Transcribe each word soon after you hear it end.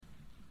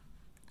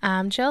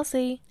I'm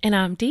Chelsea. And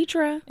I'm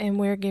Deidre. And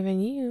we're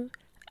giving you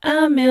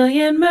A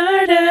Million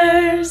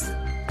Murders.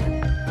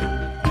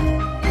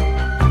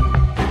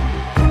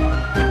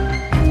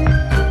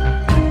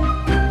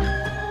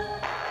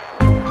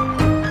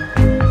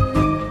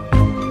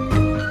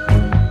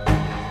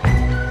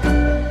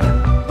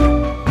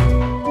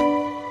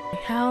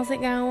 How's it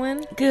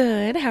going?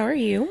 Good. How are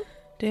you?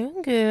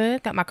 Doing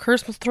good. Got my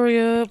Christmas tree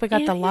up. We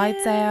got the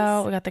lights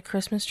out. We got the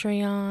Christmas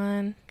tree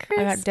on. I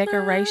got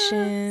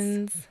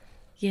decorations.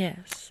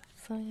 Yes.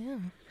 So, yeah.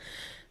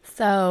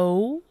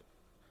 So,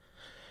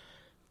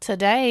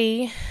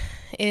 today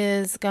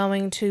is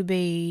going to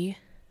be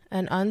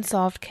an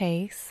unsolved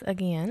case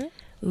again.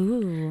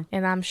 Ooh.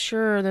 And I'm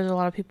sure there's a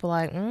lot of people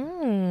like,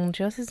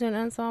 Chelsea's doing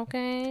an unsolved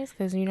case?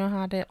 Because you know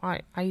how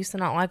I used to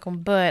not like them.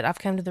 But I've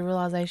come to the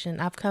realization,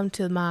 I've come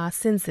to my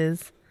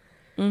senses.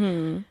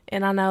 Mm-hmm.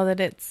 And I know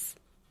that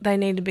they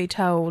need to be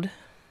told.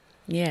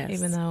 Yes.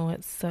 Even though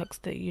it sucks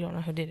that you don't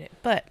know who did it.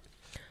 But,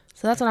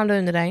 so that's what I'm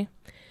doing today.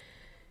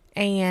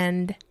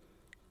 And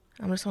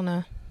I'm just going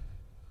to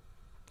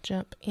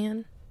jump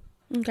in.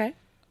 Okay.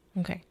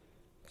 Okay.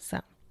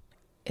 So,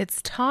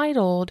 it's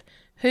titled,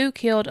 Who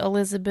Killed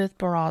Elizabeth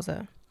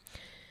Barraza?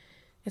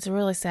 It's a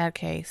really sad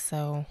case,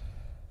 so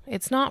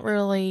it's not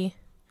really...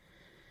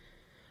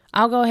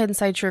 I'll go ahead and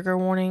say trigger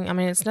warning. I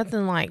mean, it's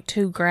nothing like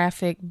too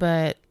graphic,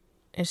 but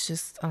it's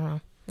just, I don't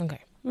know.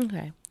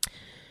 Okay.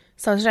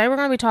 So today we're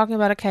going to be talking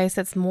about a case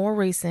that's more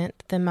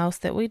recent than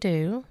most that we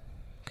do,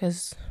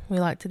 because we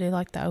like to do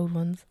like the old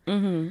ones.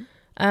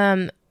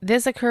 Mm-hmm.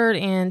 This occurred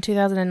in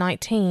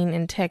 2019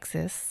 in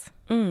Texas.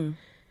 Today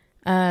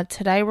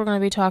we're going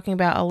to be talking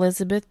about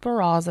Elizabeth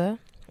Barraza,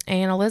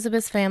 and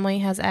Elizabeth's family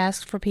has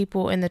asked for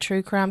people in the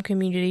true crime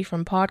community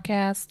from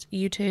podcasts,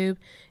 YouTube,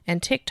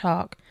 and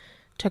TikTok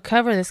to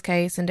cover this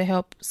case and to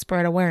help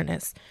spread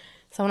awareness.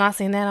 So when I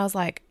seen that, I was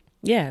like,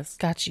 yes,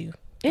 got you.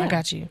 Yeah. I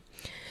got you.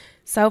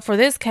 So for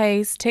this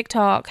case,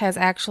 TikTok has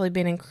actually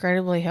been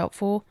incredibly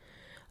helpful.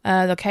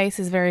 The case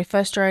is very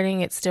frustrating.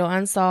 It's still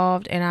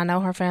unsolved, and I know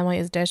her family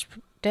is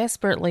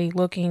desperately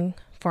looking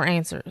for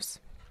answers.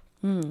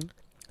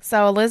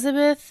 So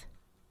Elizabeth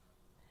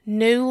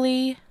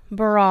Newley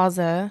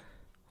Barraza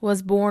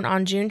was born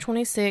on June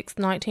 26,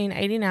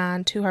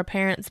 1989 to her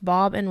parents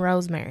Bob and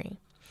Rosemary.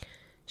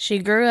 She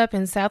grew up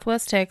in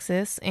Southwest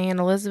Texas, and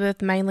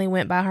Elizabeth mainly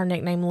went by her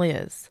nickname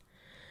Liz.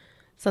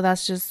 So I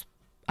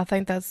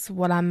think that's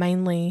what I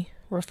mainly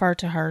refer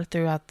to her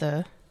throughout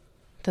the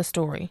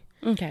story.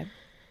 Okay.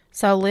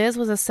 So Liz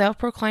was a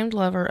self-proclaimed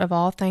lover of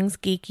all things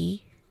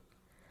geeky.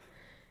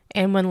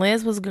 And when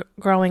Liz was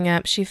growing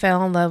up, she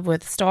fell in love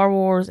with Star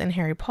Wars and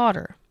Harry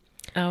Potter.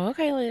 Oh,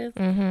 okay, Liz.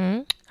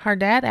 Mm-hmm. Her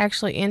dad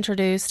actually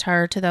introduced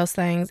her to those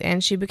things,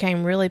 and she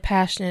became really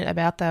passionate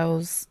about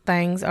those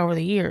things over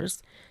the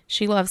years.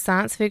 She loved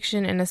science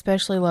fiction and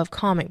especially loved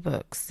comic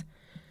books.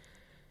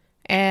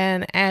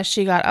 And as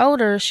she got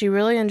older, she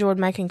really enjoyed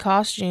making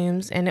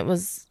costumes, and it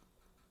was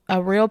a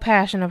real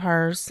passion of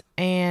hers.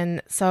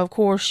 And so, of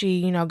course,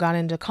 she, got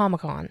into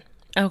Comic-Con.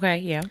 Okay,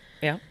 yeah.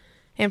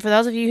 And for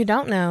those of you who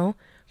don't know,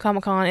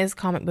 Comic-Con is a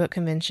comic book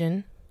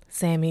convention.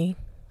 Sammy,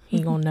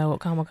 you gonna know what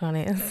Comic-Con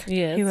is.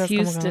 Yes, He loves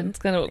Houston. It's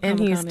gonna what in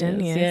Comic-Con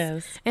Houston, is.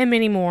 yes. And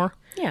many more.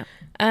 Yeah.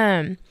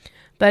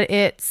 But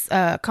it's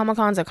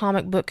Comic-Con's a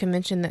comic book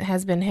convention that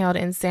has been held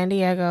in San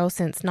Diego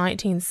since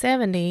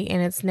 1970,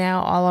 and it's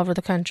now all over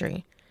the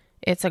country.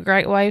 It's a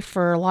great way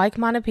for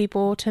like-minded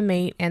people to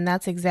meet, and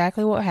that's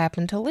exactly what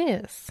happened to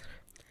Liz.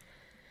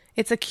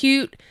 It's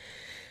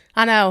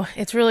I know,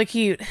 it's really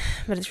cute,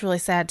 but it's really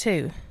sad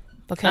too.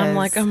 Because I'm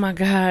like, oh my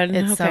God.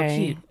 It's so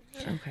cute.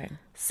 Okay.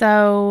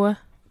 So,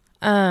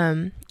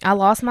 I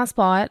lost my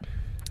spot,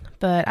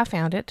 but I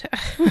found it.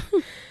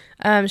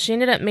 She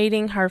ended up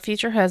meeting her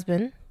future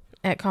husband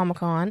at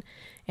Comic-Con,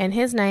 and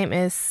his name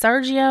is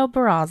Sergio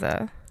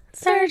Barraza.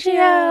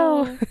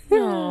 Sergio!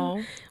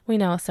 Oh. We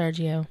know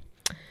Sergio.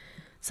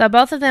 So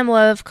both of them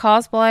love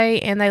cosplay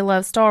and they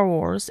love Star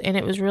Wars, and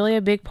it was really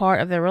a big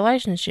part of their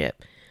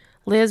relationship.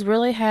 Liz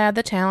really had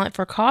the talent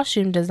for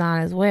costume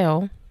design as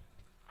well,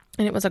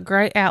 and it was a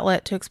great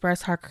outlet to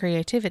express her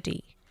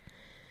creativity.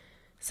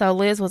 So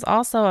Liz was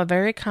also a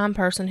very kind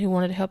person who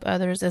wanted to help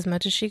others as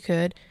much as she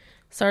could.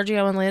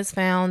 Sergio and Liz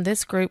found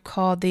this group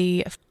called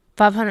the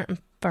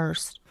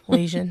 501st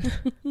Legion.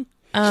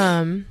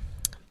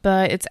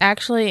 But it's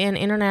actually an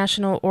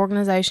international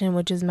organization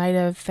which is made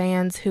of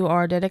fans who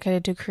are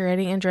dedicated to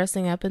creating and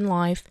dressing up in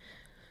life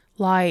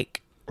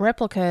like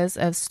replicas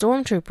of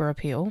Stormtrooper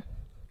appeal.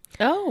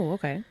 Oh,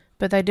 okay.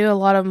 But they do a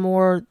lot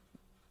more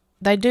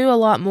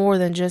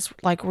than just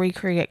like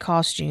recreate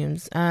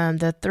costumes.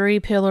 The 3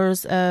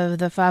 pillars of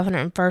the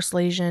 501st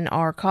Legion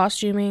are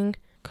costuming,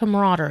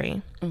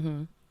 camaraderie.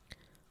 Mm-hmm.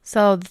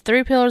 So the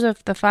 3 pillars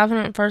of the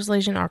 501st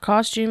Legion are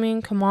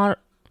costuming,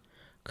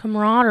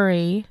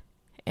 camaraderie,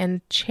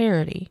 and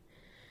charity.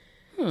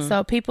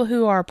 So people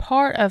who are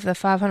part of the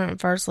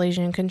 501st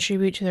Legion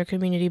contribute to their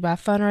community by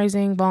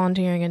fundraising,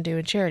 volunteering, and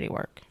doing charity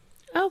work.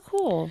 Oh,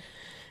 cool.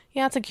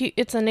 Yeah,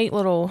 it's a neat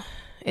little.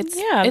 This is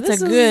nice. It's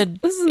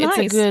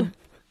a good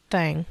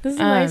thing. This is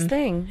a nice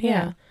thing.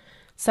 Yeah.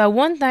 So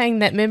one thing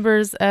that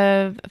members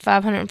of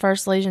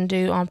 501st Legion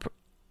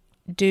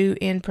do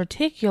in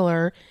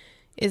particular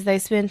is they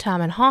spend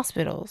time in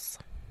hospitals.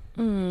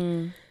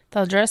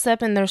 They'll dress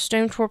up in their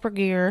Stormtrooper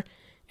gear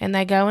and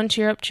they go and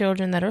cheer up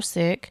children that are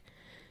sick.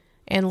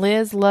 And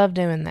Liz loved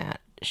doing that.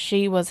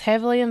 She was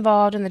heavily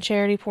involved in the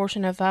charity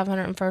portion of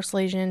 501st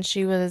Legion.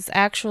 She was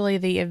actually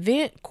the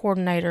event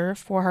coordinator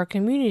for her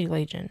community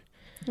legion.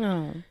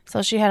 Oh.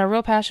 So she had a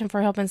real passion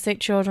for helping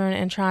sick children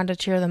and trying to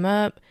cheer them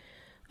up.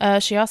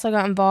 She also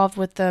got involved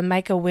with the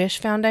Make-A-Wish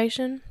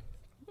Foundation.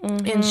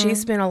 And she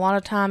spent a lot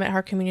of time at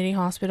her community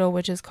hospital,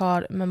 which is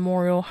called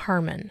Memorial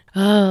Hermann.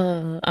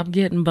 I'm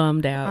getting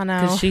bummed out. I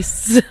know. 'Cause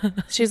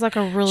she's like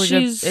a really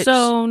she's good...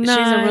 so nice.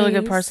 She's a really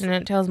good person,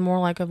 and it tells more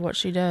like of what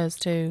she does,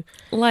 too.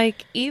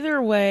 Like,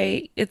 either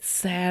way, it's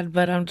sad,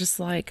 but I'm just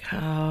like,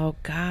 oh,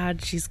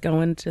 God, she's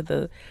going to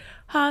the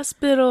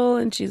hospital,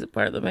 and she's a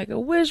part of the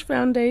Make-A-Wish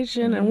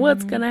Foundation, and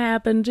what's going to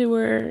happen to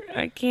her?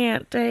 I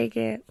can't take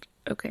it.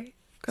 Okay,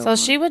 go on.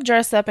 She would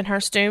dress up in her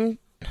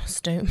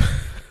Stormtrooper.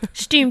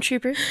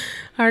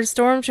 her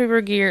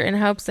Stormtrooper gear in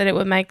hopes that it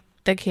would make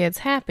the kids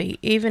happy,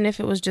 even if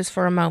it was just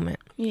for a moment.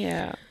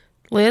 Yeah.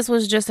 Liz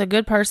was just a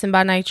good person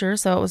by nature,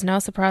 so it was no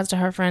surprise to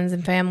her friends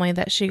and family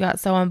that she got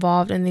so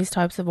involved in these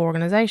types of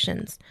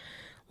organizations.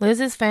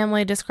 Liz's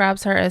family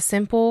describes her as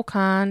simple,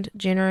 kind,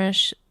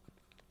 generous,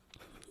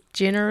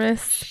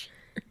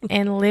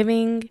 and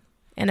living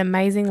an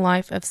amazing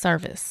life of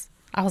service.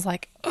 I was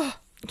like, ugh,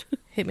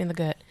 hit me in the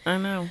gut. I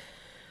know.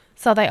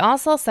 So they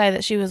also say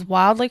that she was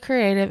wildly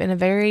creative and a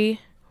very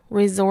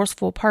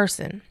resourceful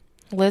person.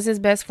 Liz's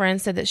best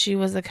friend said that she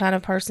was the kind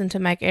of person to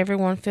make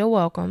everyone feel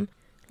welcome.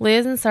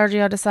 Liz and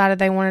Sergio decided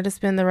they wanted to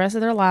spend the rest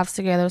of their lives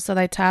together, so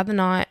they tied the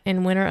knot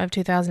in winter of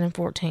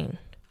 2014.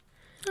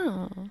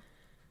 Oh.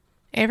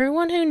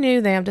 Everyone who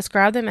knew them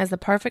described them as the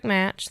perfect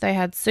match. They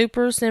had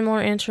super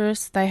similar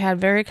interests. They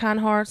had very kind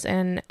hearts,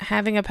 and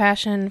having a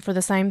passion for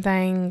the same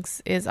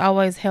things is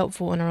always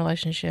helpful in a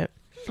relationship.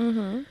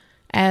 Mm-hmm.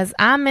 As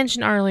I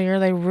mentioned earlier,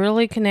 they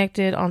really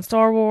connected on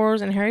Star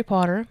Wars and Harry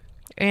Potter,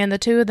 and the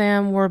two of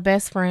them were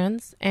best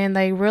friends, and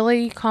they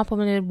really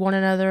complemented one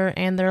another,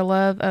 and their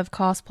love of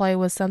cosplay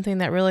was something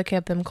that really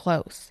kept them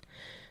close.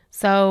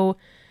 So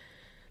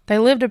they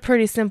lived a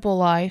pretty simple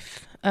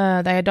life.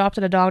 They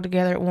adopted a dog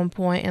together at one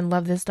point and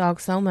loved this dog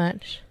so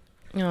much.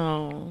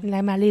 Oh.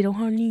 Like my little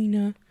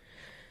Harlina.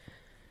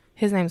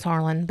 His name's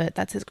Harlan, but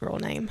that's his girl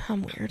name.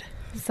 I'm weird.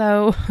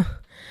 So...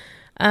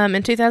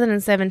 in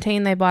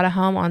 2017, they bought a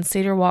home on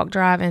Cedar Walk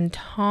Drive in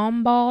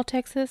Tomball,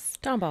 Texas.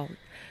 Tomball.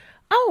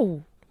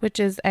 Oh. Which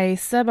is a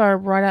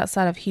suburb right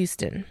outside of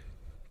Houston.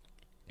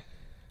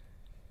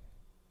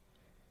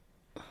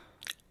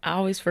 I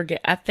always forget.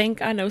 I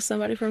think I know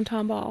somebody from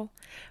Tomball,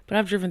 but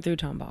I've driven through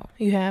Tomball.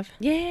 You have?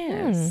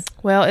 Yes.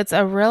 Well, it's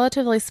a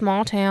relatively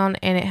small town,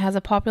 and it has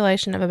a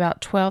population of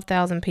about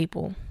 12,000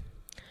 people.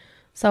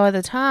 So at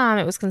the time,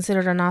 it was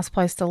considered a nice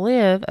place to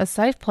live, a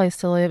safe place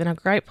to live, and a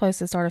great place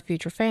to start a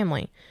future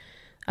family.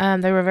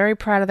 They were very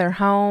proud of their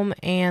home,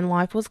 and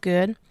life was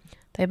good.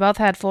 They both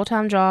had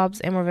full-time jobs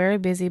and were very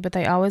busy, but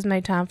they always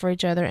made time for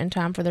each other and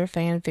time for their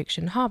fan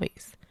fiction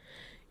hobbies.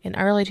 In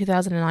early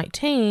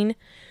 2019,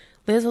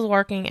 Liz was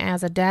working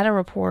as a data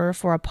reporter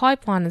for a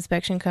pipeline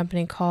inspection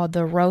company called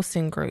the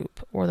Rosen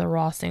Group, or the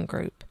Rosen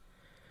Group.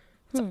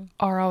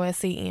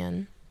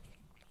 Rosen.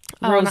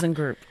 Rosen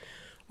Group.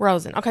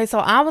 Rosen. Okay, so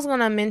I was going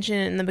to mention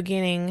in the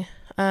beginning,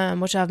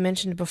 which I've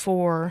mentioned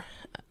before,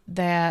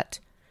 that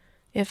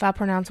if I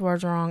pronounce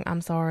words wrong, I'm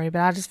sorry,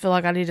 but I just feel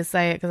like I need to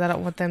say it because I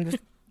don't want them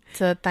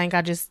to think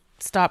I just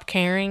stopped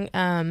caring.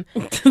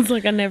 It's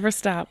like I never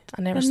stopped.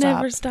 I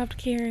never stopped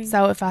caring.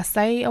 So if I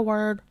say a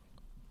word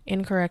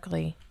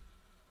incorrectly,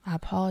 I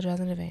apologize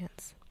in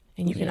advance.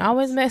 And you can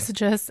always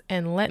message us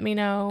and let me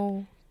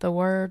know the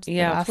words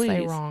that I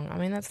say wrong. I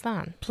mean, that's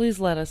fine.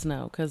 Please let us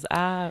know, because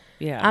I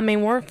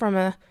mean, we're from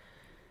a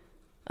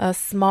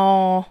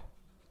small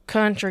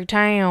country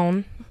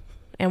town,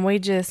 and we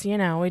just say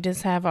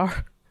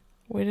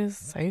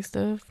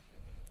stuff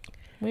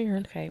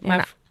weird. Okay.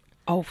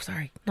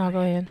 Sorry. No,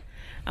 go ahead.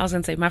 I was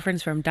going to say, my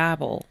friend's from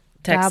Dibble,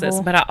 Texas,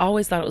 but I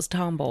always thought it was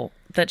Tomball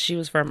that she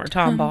was from, or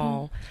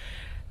Tomball.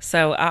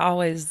 So I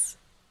always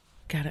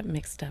got it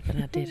mixed up,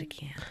 and I did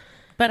again.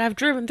 But I've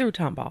driven through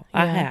Tomball.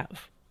 Yeah. I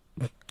have.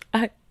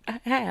 I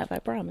have, I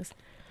promise.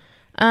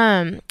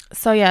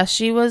 So yeah,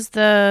 she was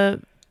a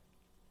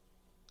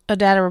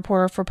data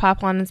reporter for a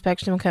pipeline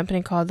inspection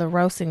company called the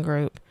Rosen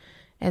Group,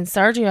 and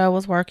Sergio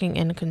was working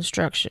in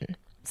construction.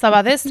 So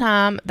by this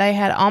time, they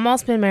had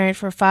almost been married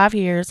for 5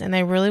 years, and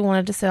they really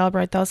wanted to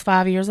celebrate those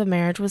 5 years of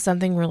marriage with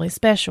something really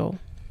special.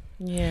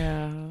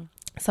 Yeah.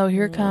 So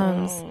here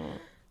comes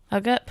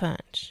a gut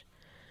punch.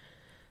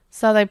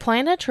 So they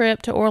planned a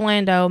trip to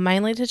Orlando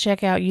mainly to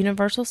check out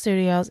Universal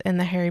Studios and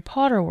the Harry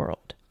Potter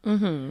world.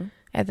 Mm-hmm.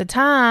 At the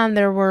time,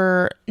 there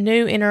were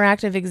new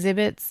interactive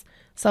exhibits,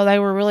 so they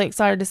were really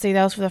excited to see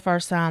those for the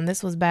first time.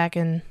 This was back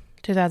in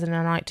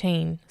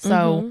 2019,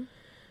 so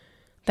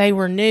they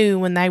were new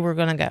when they were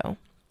going to go.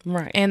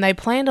 Right. And they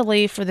planned to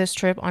leave for this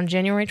trip on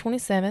January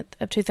 27th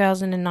of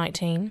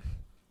 2019.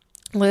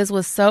 Liz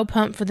was so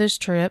pumped for this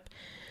trip,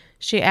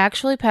 she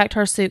actually packed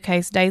her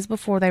suitcase days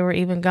before they were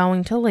even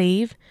going to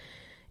leave.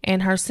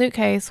 And her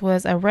suitcase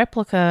was a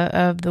replica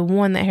of the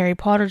one that Harry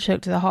Potter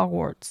took to the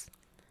Hogwarts.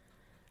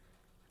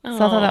 So I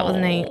thought that was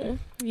neat.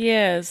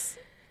 Yes.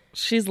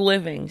 She's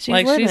living.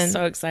 She's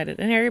so excited.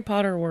 And Harry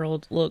Potter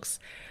world looks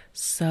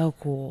so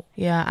cool.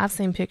 Yeah, I've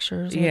seen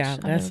pictures. Yeah,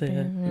 that's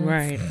it.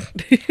 Right.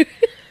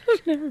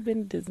 I've never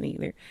been to Disney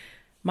either.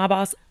 My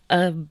boss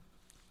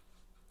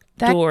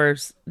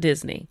adores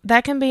Disney.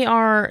 That can be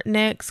our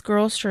next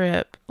girls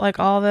trip. Like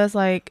all of us,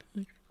 like,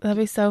 that'd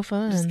be so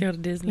fun. Just go to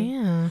Disney.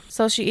 Yeah.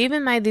 So she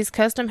even made these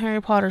custom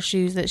Harry Potter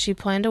shoes that she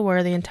planned to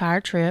wear the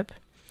entire trip.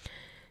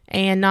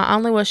 And not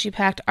only was she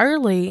packed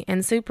early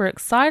and super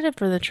excited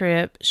for the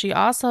trip, she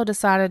also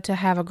decided to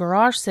have a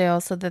garage sale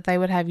so that they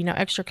would have,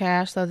 extra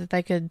cash so that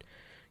they could,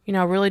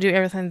 really do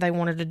everything they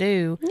wanted to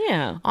do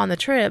on the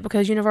trip,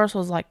 because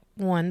Universal is, like,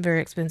 one,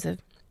 very expensive.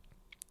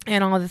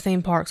 And all of the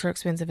theme parks are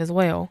expensive as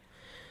well,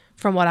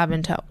 from what I've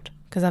been told,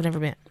 because I've never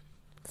been.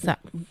 So,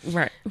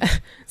 right.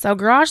 So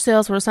garage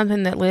sales were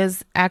something that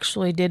Liz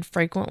actually did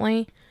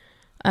frequently.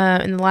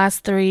 In the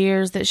last 3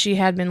 years that she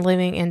had been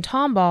living in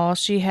Tomball,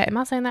 am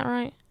I saying that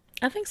right?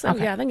 I think so.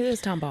 Okay. Yeah, I think it is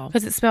Tomball.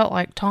 Because it's spelled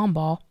like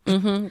Tomball.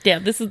 Mm-hmm. Yeah,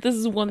 this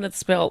is one that's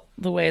spelled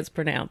the way it's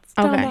pronounced.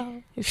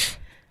 Okay.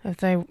 If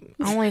they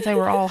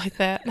were all like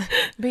that, it'd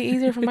be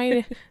easier for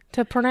me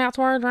to pronounce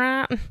words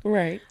right.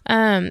 Right.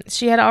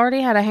 She had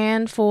already had a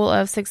handful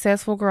of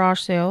successful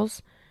garage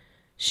sales.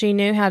 She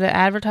knew how to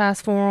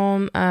advertise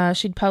for them.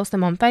 She'd post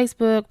them on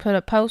Facebook, put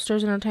up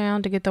posters in her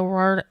town to get the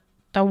word.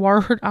 I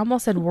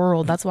almost said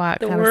world. That's why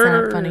it kind of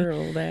sounded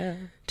funny.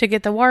 To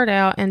get the word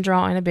out and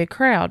draw in a big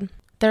crowd.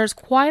 There's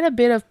quite a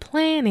bit of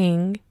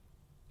planning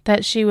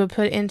that she would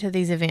put into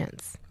these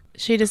events.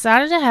 She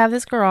decided to have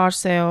this garage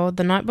sale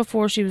the night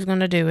before she was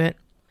going to do it.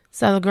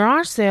 So the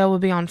garage sale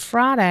would be on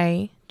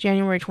Friday,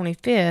 January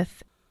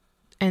 25th,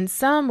 and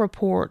some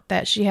report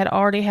that she had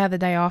already had the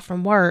day off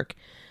from work,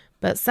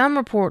 but some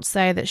reports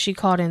say that she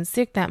called in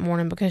sick that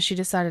morning because she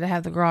decided to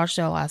have the garage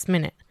sale last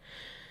minute.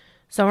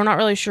 So we're not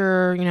really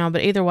sure,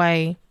 but either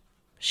way,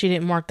 she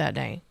didn't work that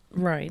day.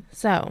 Right.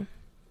 So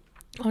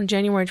on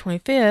January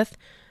 25th,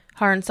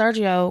 her and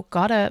Sergio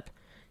got up.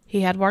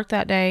 He had work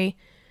that day.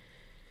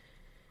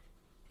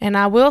 And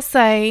I will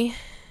say,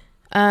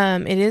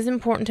 it is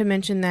important to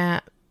mention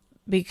that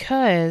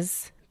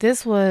because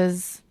this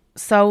was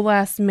so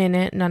last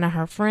minute, none of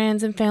her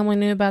friends and family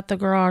knew about the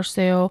garage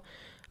sale.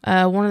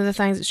 One of the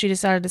things that she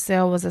decided to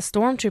sell was a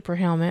Stormtrooper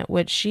helmet,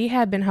 which she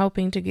had been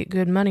hoping to get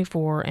good money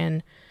for.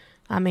 And,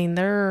 I mean,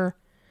 they're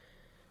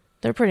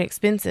pretty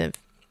expensive.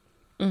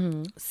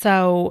 Mm-hmm.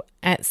 So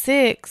at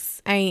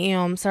 6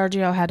 a.m.,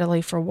 Sergio had to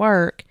leave for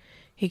work.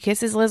 He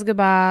kisses Liz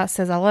goodbye,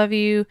 says, "I love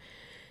you."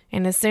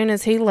 And as soon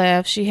as he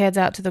left, she heads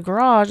out to the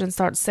garage and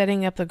starts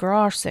setting up the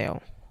garage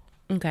sale.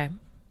 Okay.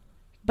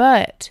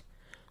 But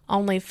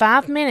only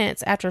 5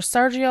 minutes after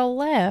Sergio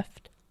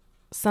left,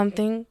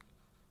 something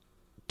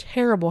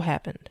terrible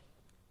happened.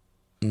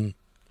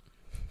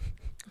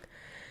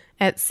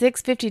 At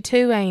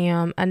 6:52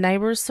 a.m., a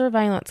neighbor's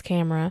surveillance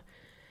camera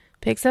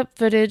picks up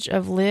footage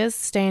of Liz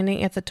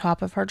standing at the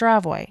top of her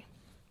driveway.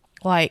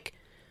 Like,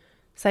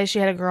 say she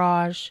had a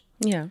garage.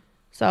 Yeah.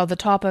 So the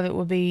top of it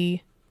would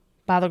be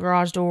by the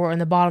garage door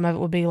and the bottom of it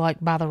would be, like,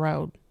 by the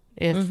road.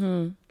 If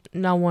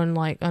no one,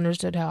 like,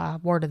 understood how I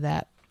worded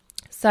that.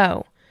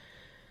 So,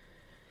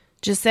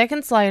 just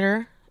seconds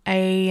later,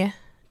 a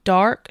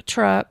dark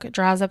truck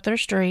drives up their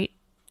street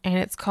and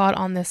it's caught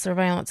on this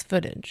surveillance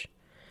footage.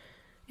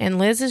 And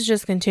Liz is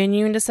just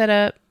continuing to set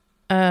up.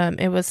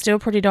 It was still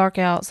pretty dark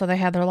out, so they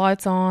had their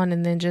lights on,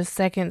 and then just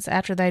seconds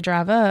after they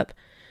drive up,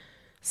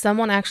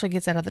 someone actually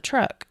gets out of the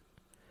truck.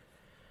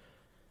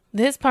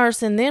 This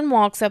person then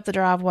walks up the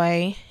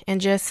driveway, and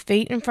just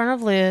feet in front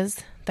of Liz,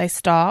 they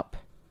stop,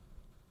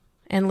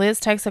 and Liz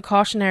takes a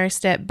cautionary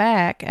step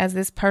back as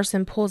this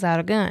person pulls out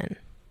a gun.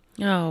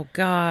 Oh,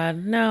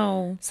 God,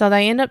 no. So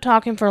they end up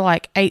talking for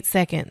like 8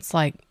 seconds,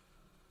 like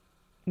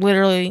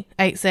literally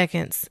 8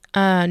 seconds.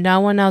 No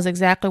one knows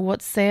exactly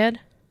what's said.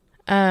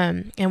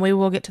 And we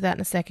will get to that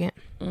in a second.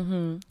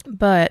 Mm-hmm.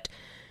 But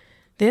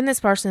then this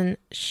person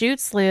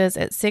shoots Liz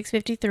at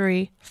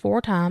 6:53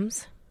 4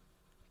 times.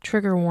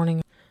 Trigger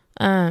warning.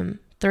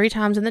 3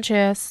 times in the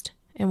chest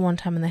and 1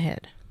 time in the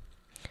head.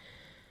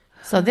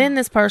 So then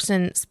this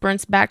person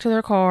sprints back to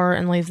their car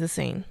and leaves the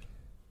scene.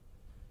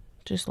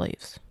 Just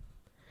leaves.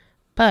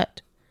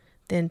 But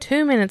then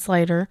 2 minutes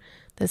later,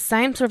 the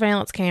same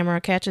surveillance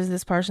camera catches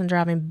this person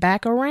driving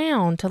back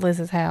around to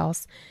Liz's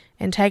house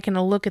and taking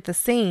a look at the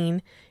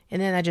scene,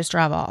 and then they just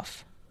drive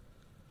off.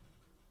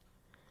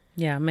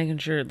 Yeah, making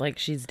sure, like,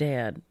 she's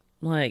dead.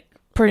 Like,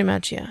 pretty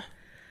much, yeah.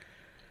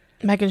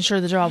 Making sure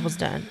the job was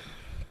done.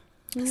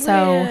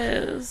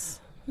 Liz.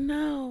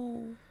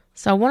 No.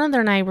 So one of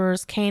their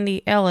neighbors,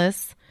 Candy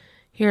Ellis,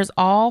 hears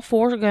all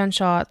 4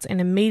 gunshots and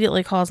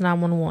immediately calls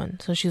 911.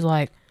 So she's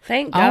like,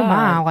 thank God. Oh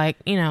my, like,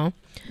 you know.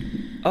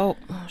 Oh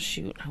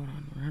shoot. Hold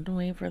on. I have to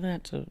wait for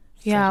that to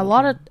Yeah,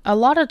 a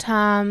lot of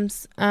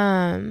times,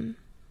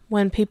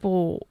 when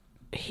people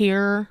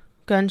hear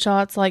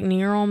gunshots like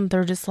near them,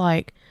 they're just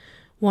like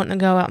wanting to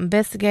go out and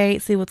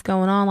investigate, see what's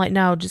going on. Like,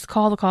 no, just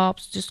call the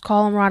cops, just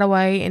call them right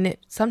away. And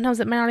sometimes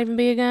it may not even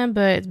be a gun,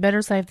 but it's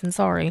better safe than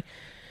sorry.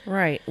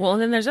 Right. Well,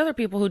 and then there's other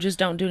people who just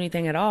don't do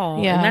anything at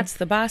all. Yeah. And that's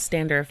the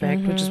bystander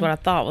effect, which is what I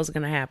thought was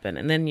going to happen.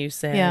 And then you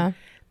said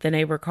the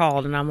neighbor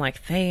called, and I'm like,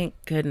 thank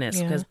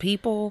goodness, because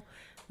people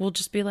will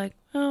just be like,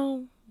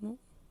 oh,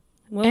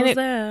 what was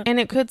that? And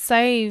it could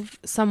save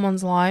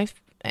someone's life.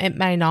 It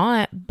may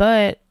not,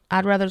 but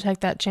I'd rather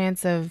take that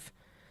chance of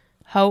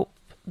hope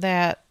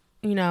that,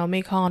 you know,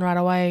 me calling right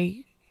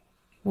away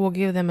will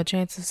give them a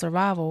chance of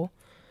survival.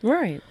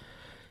 Right.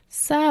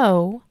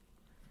 So,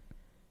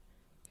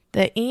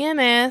 the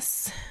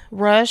EMS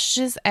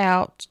rushes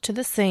out to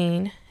the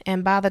scene,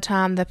 and by the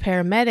time the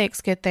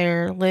paramedics get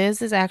there,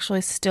 Liz is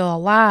actually still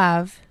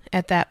alive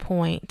at that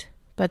point,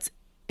 but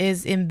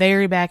is in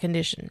very bad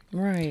condition.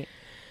 Right.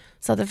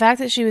 So the fact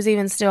that she was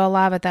even still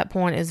alive at that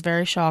point is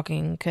very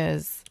shocking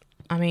because,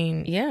 I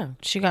mean,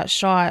 she got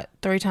shot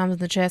 3 times in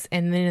the chest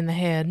and then in the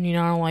head. You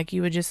know, like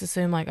you would just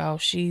assume like, oh,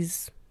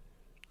 she's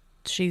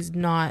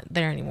not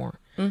there anymore.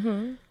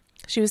 Mm-hmm.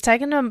 She was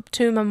taken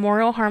to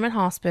Memorial Hermann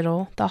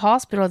Hospital, the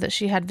hospital that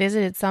she had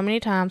visited so many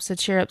times to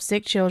cheer up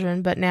sick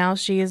children, but now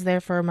she is there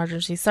for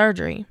emergency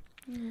surgery.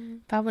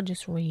 If I would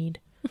just read.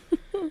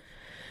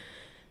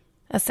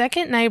 A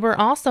second neighbor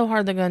also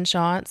heard the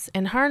gunshots,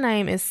 and her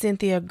name is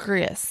Cynthia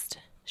Grist.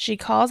 She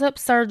calls up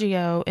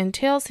Sergio and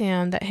tells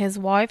him that his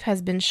wife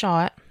has been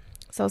shot.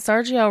 So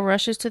Sergio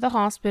rushes to the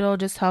hospital,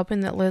 just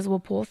hoping that Liz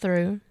will pull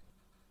through.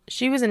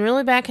 She was in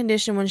really bad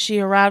condition when she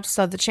arrived,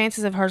 so the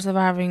chances of her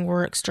surviving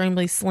were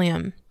extremely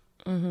slim.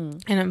 Mm-hmm.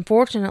 And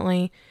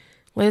unfortunately,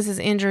 Liz's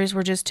injuries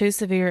were just too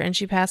severe, and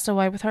she passed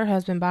away with her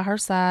husband by her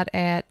side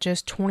at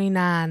just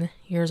 29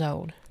 years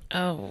old.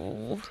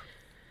 Oh.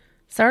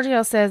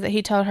 Sergio says that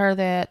he told her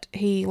that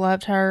he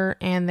loved her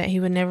and that he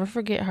would never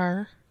forget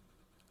her.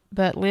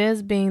 But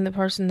Liz, being the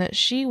person that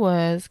she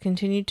was,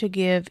 continued to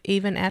give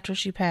even after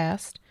she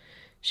passed.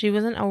 She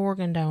was an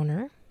organ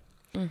donor.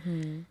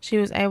 Mm-hmm. She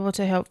was able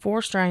to help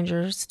 4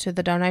 strangers to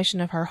the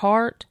donation of her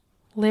heart,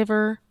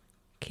 liver,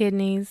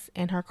 kidneys,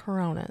 and her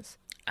coronas.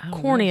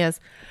 Corneas.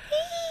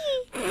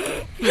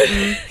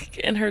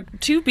 And her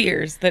 2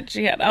 beers that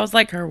she had. I was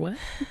like, her what?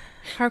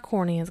 Her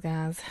corneas,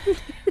 guys.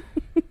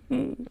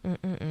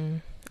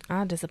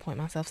 I disappoint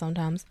myself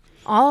sometimes.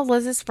 All of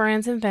Liz's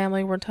friends and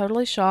family were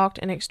totally shocked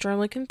and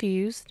extremely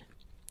confused.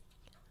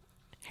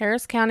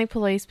 Harris County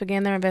Police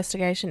began their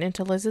investigation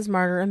into Liz's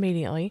murder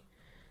immediately.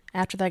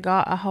 After they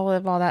got a hold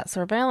of all that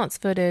surveillance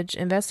footage,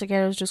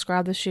 investigators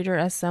described the shooter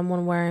as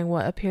someone wearing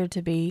what appeared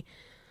to be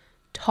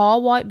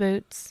tall white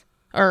boots,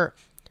 had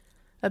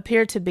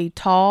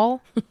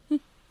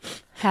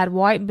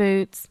white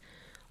boots,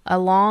 a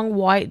long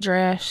white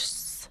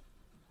dress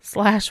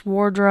 /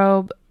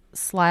 wardrobe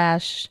 /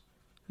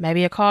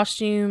 maybe a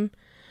costume,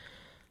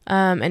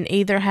 and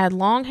either had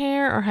long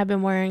hair or had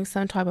been wearing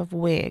some type of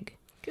wig.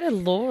 Good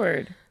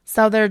Lord.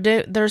 So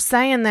they're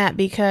saying that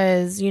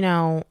because, you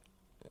know,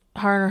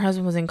 her and her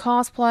husband was in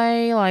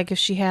cosplay, like if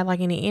she had like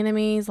any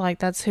enemies, like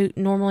that's who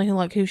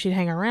she'd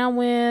hang around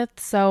with.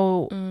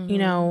 So, you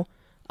know,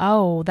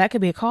 that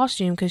could be a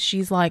costume because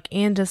she's like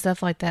into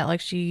stuff like that.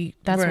 Like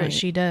that's what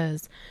she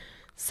does.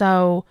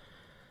 So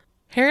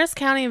Harris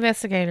County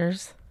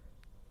investigators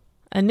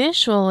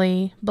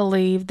initially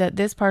believed that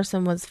this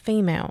person was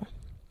female.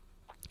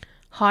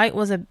 Height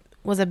was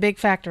a big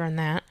factor in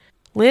that.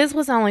 Liz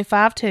was only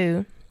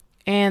 5'2",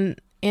 and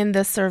in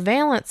the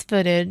surveillance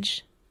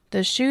footage,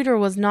 the shooter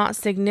was not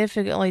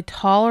significantly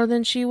taller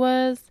than she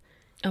was,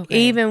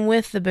 even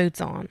with the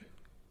boots on.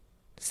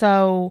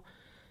 So,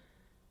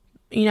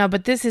 you know,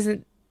 but this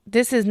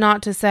is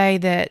not to say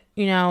that,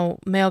 you know,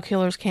 male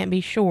killers can't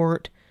be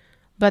short,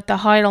 but the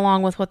height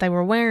along with what they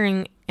were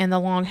wearing and the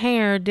long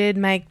hair did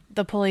make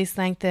the police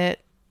think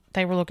that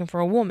they were looking for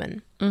a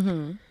woman.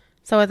 Mm-hmm.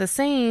 So at the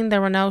scene, there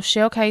were no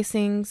shell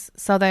casings,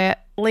 so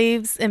that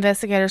leaves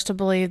investigators to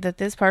believe that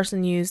this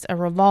person used a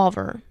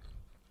revolver.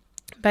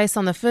 Based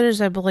on the footage,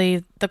 they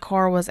believe the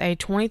car was a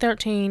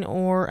 2013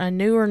 or a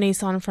newer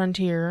Nissan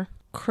Frontier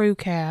crew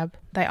cab.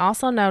 They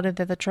also noted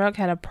that the truck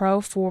had a Pro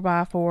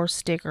 4x4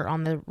 sticker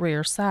on the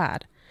rear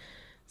side.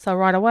 So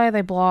right away,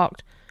 they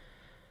blocked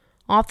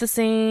off the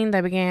scene.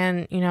 They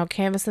began, you know,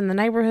 canvassing the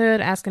neighborhood,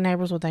 asking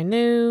neighbors what they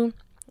knew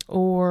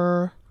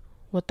or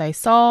what they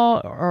saw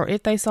or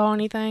if they saw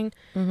anything.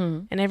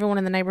 Mm-hmm. And everyone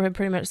in the neighborhood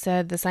pretty much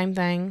said the same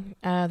thing.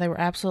 They were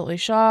absolutely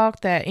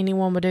shocked that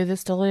anyone would do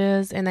this to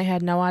Liz, and they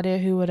had no idea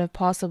who would have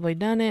possibly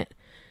done it.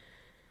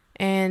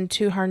 And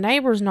to her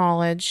neighbor's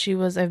knowledge, she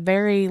was a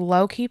very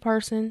low-key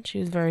person. She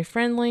was very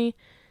friendly.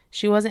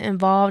 She wasn't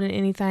involved in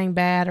anything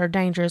bad or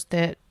dangerous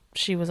that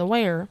she was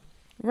aware.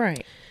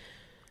 Right.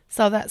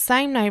 So that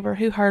same neighbor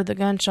who heard the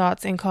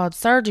gunshots and called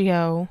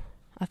Sergio,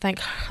 I think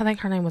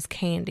her name was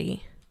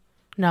Candy.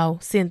 No,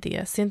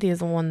 Cynthia. Cynthia's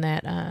the one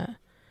that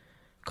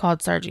called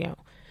Sergio.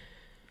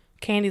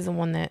 Candy's the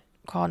one that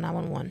called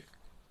 911.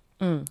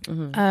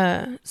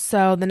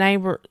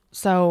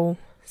 So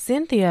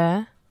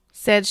Cynthia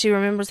said she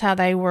remembers how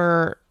they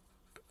were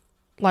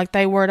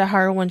to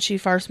her when she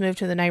first moved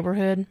to the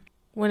neighborhood.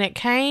 When it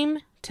came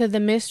to the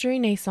mystery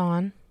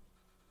Nissan,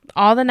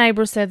 all the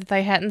neighbors said that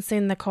they hadn't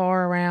seen the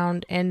car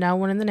around and no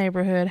one in the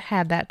neighborhood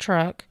had that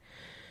truck.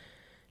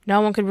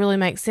 No one could really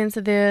make sense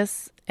of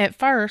this. At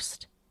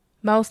first,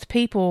 most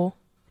people,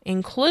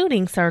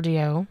 including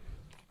Sergio,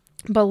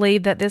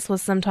 believed that this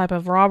was some type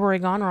of robbery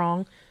gone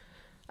wrong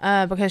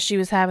because she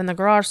was having the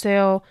garage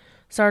sale.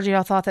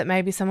 Sergio thought that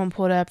maybe someone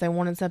pulled up, they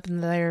wanted something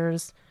of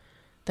theirs.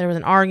 There was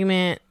an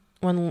argument.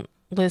 When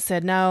Liz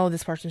said no,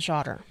 this person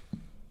shot her.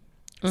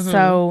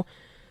 So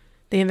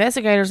the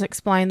investigators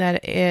explained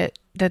that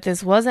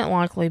this wasn't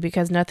likely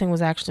because nothing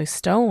was actually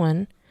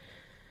stolen,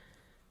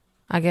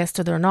 I guess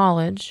to their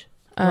knowledge.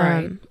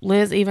 Right.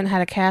 Liz even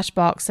had a cash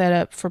box set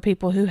up for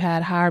people who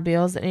had higher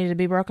bills that needed to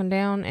be broken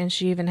down, and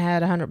she even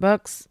had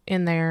 $100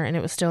 in there, and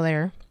it was still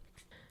there.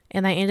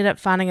 And they ended up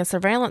finding a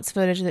surveillance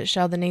footage that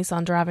showed the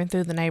Nissan driving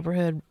through the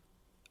neighborhood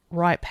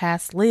right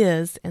past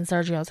Liz and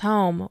Sergio's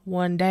home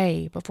one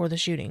day before the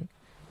shooting.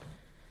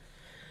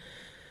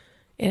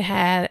 It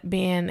had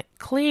been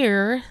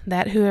clear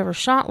that whoever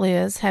shot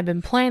Liz had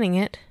been planning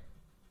it,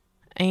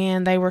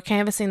 and they were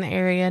canvassing the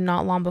area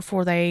not long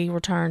before they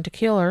returned to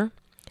kill her.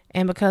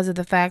 And because of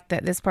the fact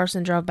that this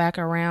person drove back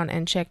around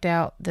and checked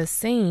out the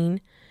scene,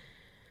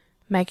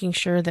 making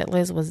sure that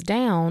Liz was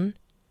down,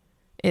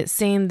 it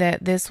seemed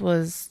that this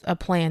was a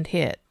planned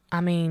hit. I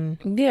mean,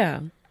 yeah,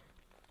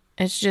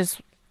 it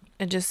just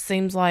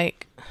seems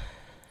like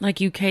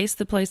you cased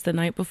the place the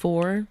night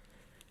before,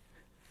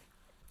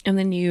 and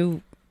then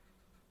you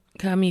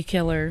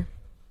kill her, and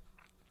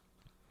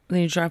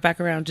then you drive back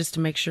around just to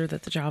make sure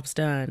that the job's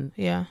done.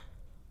 Yeah.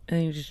 And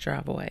then you just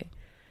drive away.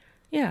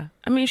 Yeah.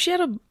 I mean, she had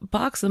a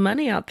box of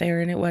money out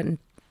there and it wasn't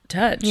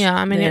touched. Yeah,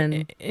 I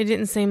mean, it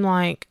didn't seem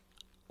like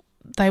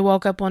they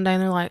woke up one day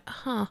and they're like,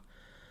 I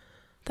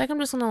think I'm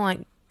just going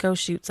to, go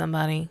shoot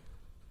somebody.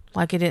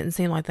 It didn't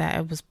seem like that.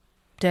 It was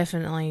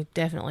definitely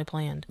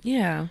planned.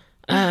 Yeah.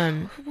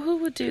 Who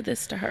would do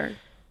this to her?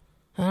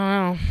 I don't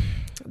know.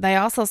 They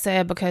also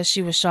said because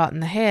she was shot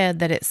in the head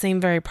that it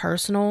seemed very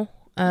personal,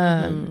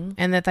 and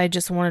that they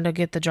just wanted to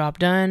get the job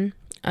done.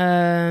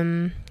 I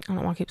don't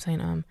know why I keep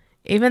saying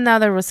Even though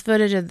there was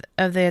footage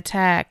of the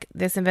attack,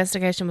 this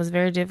investigation was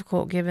very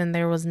difficult given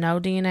there was no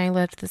DNA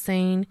left at the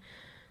scene.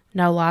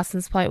 No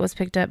license plate was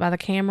picked up by the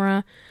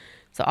camera.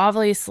 So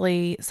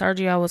obviously,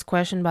 Sergio was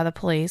questioned by the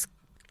police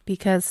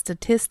because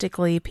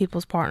statistically,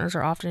 people's partners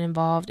are often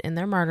involved in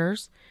their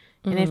murders.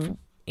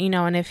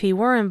 And if he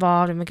were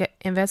involved,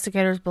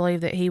 investigators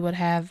believe that he would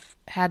have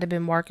had to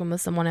been working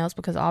with someone else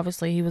because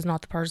obviously he was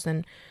not the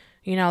person,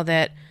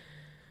 that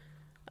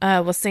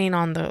was seen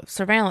on the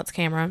surveillance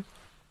camera.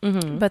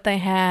 But they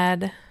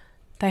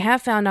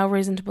have found no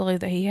reason to believe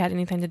that he had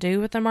anything to do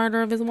with the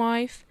murder of his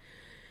wife.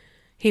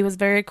 He was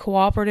very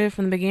cooperative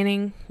from the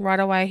beginning. Right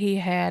away, he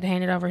had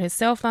handed over his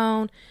cell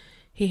phone.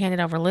 He handed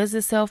over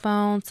Liz's cell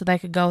phone so they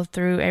could go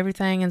through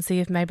everything and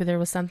see if maybe there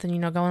was something,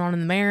 going on in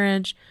the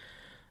marriage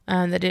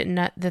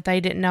that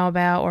they didn't know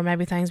about, or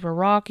maybe things were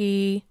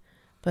rocky,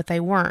 but they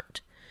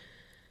weren't.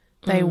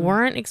 They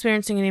weren't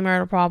experiencing any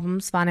marital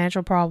problems,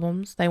 financial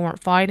problems. They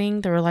weren't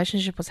fighting. The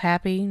relationship was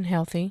happy and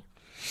healthy.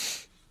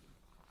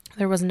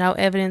 There was no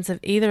evidence of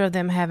either of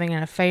them having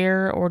an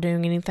affair or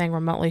doing anything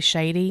remotely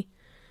shady.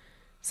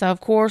 So,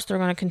 of course, they're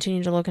going to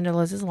continue to look into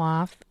Liz's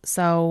life.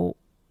 So,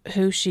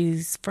 who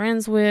she's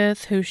friends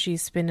with, who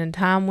she's spending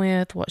time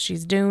with, what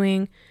she's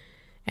doing.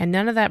 And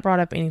none of that brought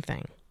up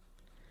anything.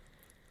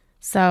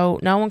 So,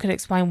 no one could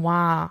explain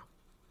why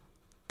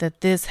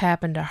that this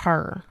happened to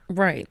her.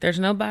 Right. There's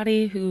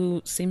nobody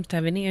who seems to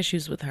have any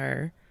issues with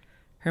her.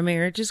 Her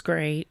marriage is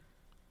great.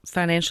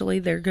 Financially,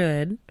 they're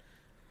good.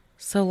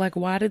 So,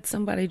 why did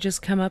somebody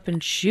just come up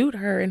and shoot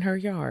her in her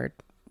yard?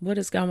 What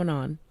is going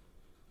on?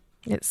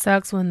 It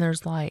sucks when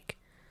there's,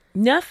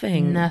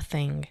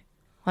 nothing.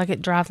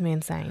 It drives me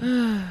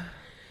insane.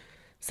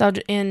 So,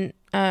 in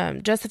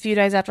just a few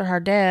days after her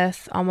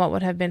death, on what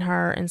would have been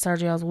her and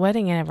Sergio's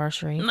wedding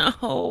anniversary.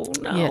 No.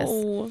 Yes,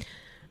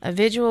 a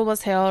vigil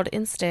was held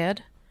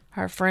instead.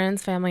 Her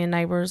friends, family, and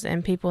neighbors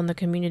and people in the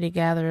community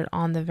gathered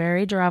on the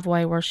very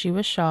driveway where she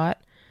was shot.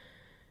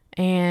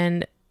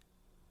 And,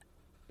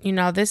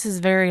 this is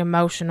very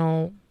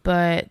emotional,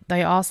 but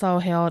they also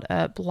held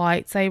up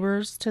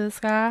lightsabers to the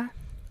sky.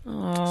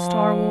 Aww.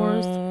 Star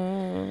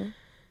Wars.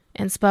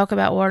 And spoke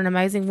about what an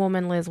amazing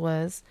woman Liz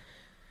was.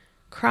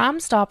 Crime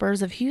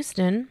Stoppers of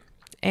Houston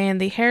and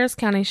the Harris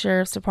County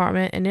Sheriff's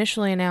Department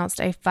initially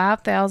announced a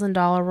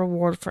 $5,000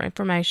 reward for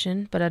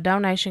information, but a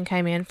donation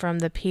came in from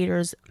the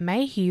Peters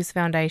Mayhew's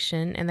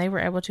Foundation, and they were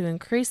able to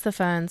increase the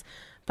funds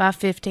by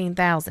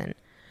 $15,000.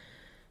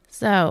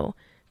 So,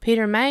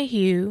 Peter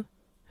Mayhew,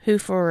 who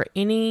for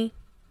any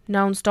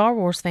known Star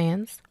Wars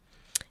fans,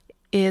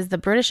 is the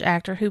British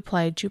actor who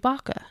played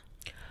Chewbacca.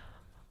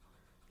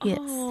 Yes.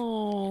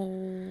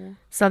 Oh.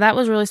 So that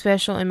was really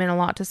special and meant a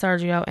lot to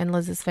Sergio and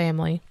Liz's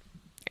family.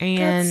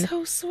 And that's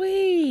so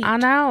sweet. I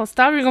know.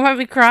 Stop, you're going to make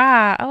me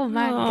cry. Oh,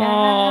 my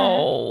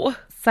God.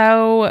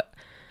 So,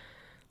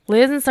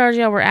 Liz and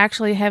Sergio were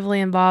actually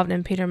heavily involved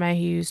in Peter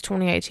Mayhew's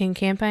 2018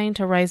 campaign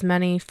to raise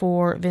money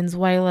for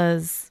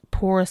Venezuela's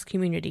poorest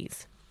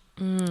communities.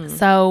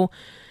 So,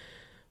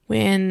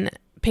 when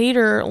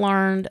Peter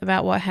learned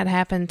about what had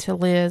happened to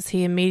Liz,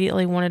 he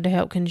immediately wanted to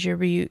help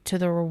contribute to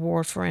the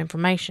reward for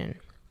information.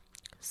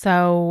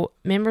 So,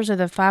 members of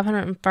the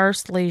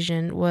 501st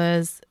Legion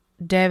was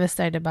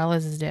devastated by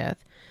Liz's death,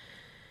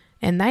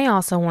 and they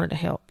also wanted to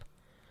help.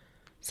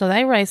 So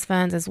they raised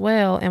funds as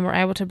well and were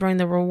able to bring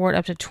the reward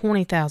up to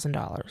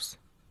 $20,000.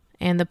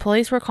 And the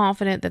police were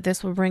confident that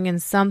this would bring in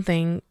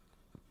something,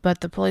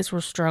 but the police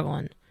were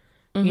struggling.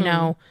 You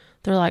know,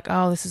 they're like,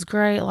 oh, this is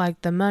great,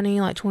 like the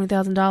money, like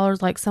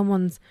 $20,000, like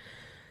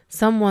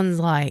someone's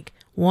like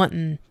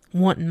wanting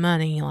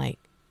money, like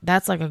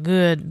that's like a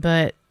good,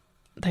 but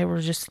they were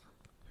just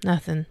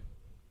nothing.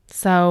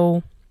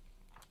 So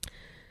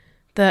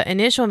the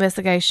initial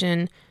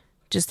investigation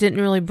just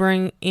didn't really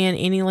bring in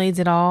any leads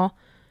at all.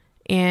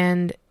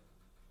 And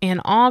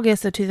in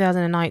August of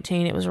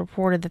 2019, it was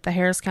reported that the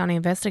Harris County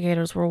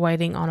investigators were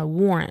waiting on a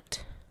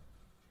warrant.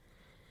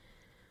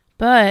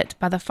 But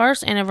by the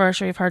first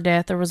anniversary of her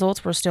death, the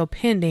results were still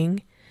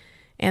pending,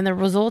 and the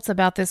results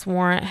about this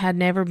warrant had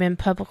never been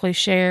publicly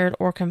shared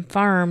or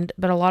confirmed,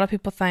 but a lot of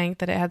people think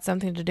that it had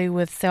something to do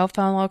with cell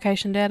phone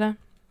location data.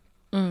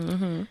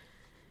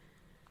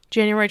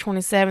 January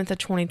 27th of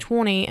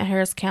 2020, a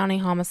Harris County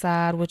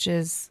homicide, which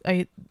is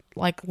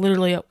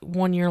literally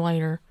 1 year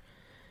later,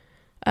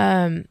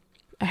 a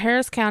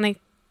Harris County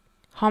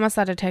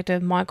homicide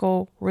detective,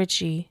 Michael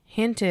Ritchie,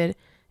 hinted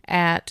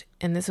at,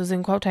 and this was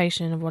in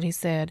quotation of what he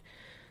said,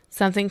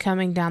 something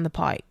coming down the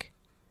pike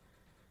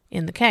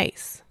in the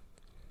case.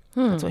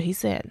 That's what he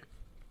said.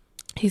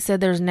 He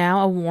said there's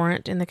now a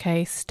warrant in the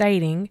case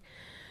stating,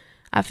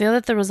 I feel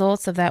that the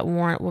results of that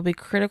warrant will be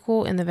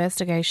critical in the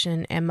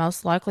investigation and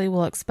most likely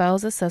will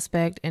expose the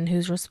suspect and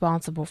who's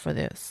responsible for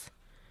this.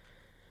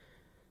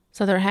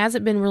 So there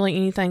hasn't been really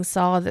anything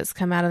solid that's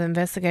come out of the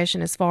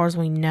investigation as far as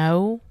we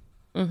know.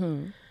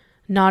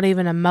 Not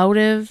even a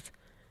motive.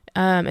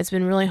 It's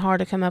been really hard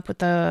to come up with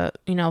the,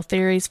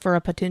 theories for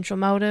a potential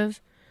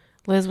motive.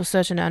 Liz was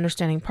such an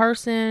understanding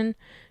person.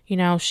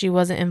 She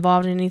wasn't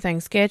involved in anything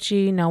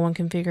sketchy. No one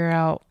can figure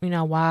out,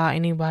 why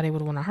anybody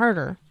would want to hurt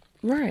her.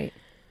 Right.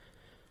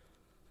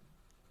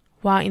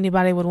 Why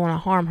anybody would want to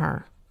harm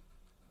her.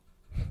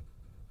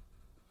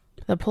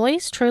 The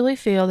police truly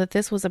feel that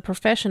this was a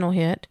professional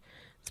hit,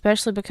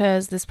 especially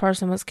because this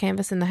person was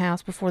canvassing the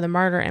house before the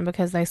murder and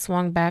because they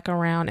swung back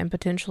around and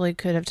potentially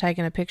could have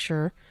taken a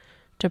picture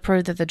to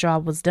prove that the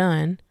job was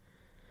done.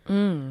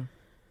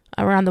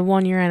 Around the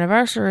 1 year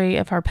anniversary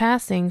of her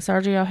passing,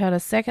 Sergio held a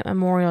second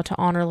memorial to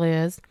honor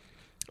Liz.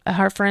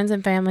 Her friends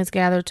and families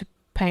gathered to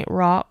paint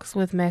rocks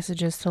with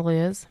messages to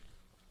Liz.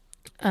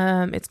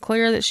 It's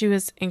clear that she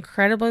was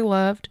incredibly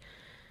loved.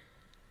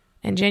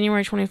 On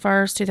January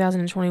 21st,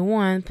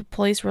 2021, the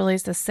police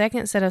released a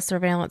second set of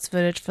surveillance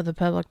footage for the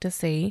public to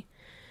see.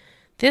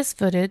 This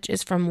footage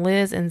is from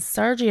Liz and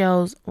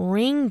Sergio's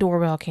Ring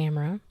doorbell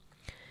camera.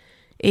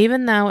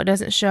 Even though it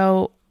doesn't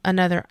show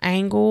another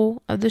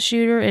angle of the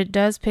shooter, it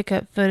does pick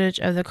up footage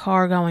of the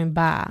car going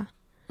by.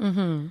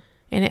 And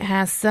it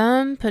has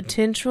some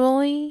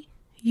potentially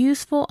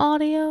useful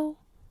audio.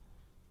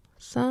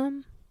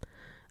 Some.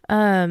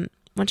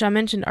 Which I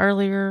mentioned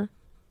earlier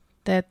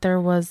that there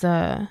was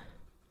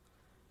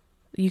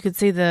you could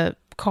see the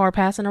car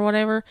passing or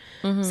whatever.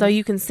 So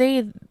you can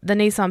see the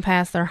Nissan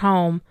pass their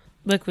home.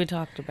 Like we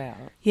talked about.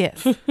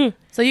 Yes.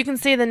 So you can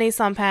see the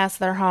Nissan pass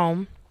their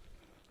home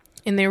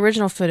in the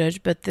original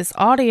footage, but this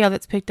audio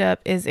that's picked up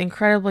is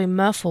incredibly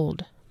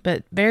muffled,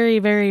 but very,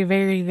 very,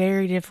 very,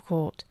 very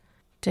difficult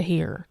to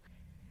hear.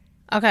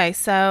 Okay,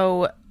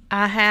 so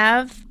I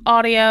have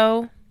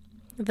audio,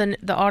 the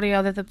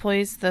audio that the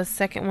police, the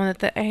second one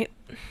that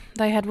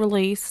they had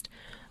released.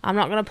 I'm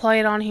not going to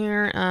play it on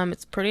here.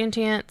 It's pretty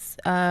intense.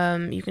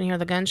 You can hear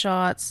the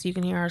gunshots. You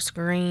can hear her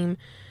scream.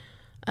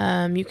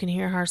 You can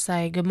hear her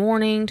say good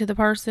morning to the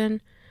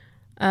person.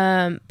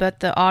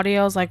 But the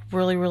audio is like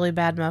really, really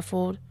bad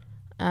muffled.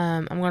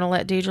 I'm going to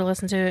let Deidre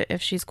listen to it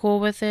if she's cool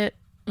with it.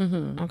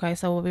 Okay,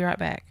 so we'll be right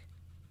back.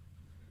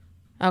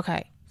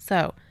 Okay,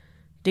 so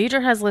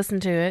Deidre has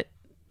listened to it.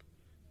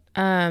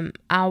 I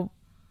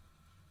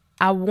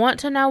want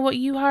to know what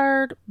you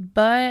heard,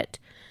 but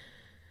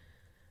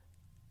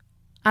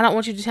I don't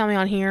want you to tell me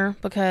on here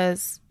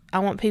because I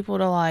want people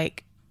to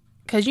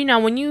because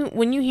when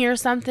you hear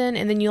something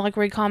and then you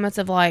read comments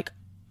of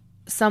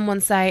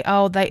someone say,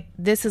 oh,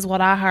 this is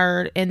what I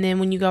heard, and then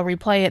when you go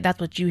replay it, that's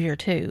what you hear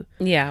too.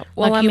 Yeah.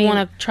 Well, you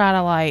want to try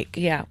to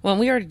Yeah. Well,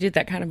 we already did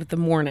that kind of with the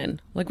morning.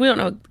 We don't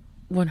know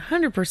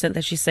 100%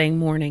 that she's saying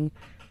morning,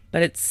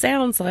 but it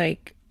sounds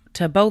like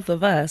to both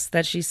of us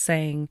that she's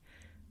saying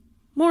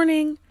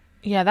morning.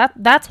 Yeah,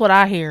 that's what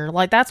I hear.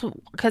 That's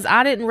because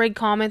I didn't read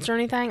comments or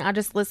anything. I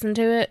just listened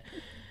to it,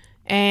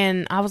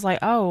 and I was like,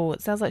 oh,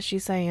 it sounds like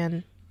she's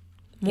saying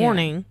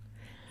morning.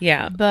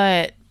 Yeah.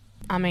 But,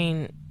 I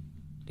mean,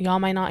 y'all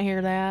may not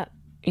hear that.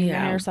 You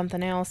may hear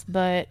something else,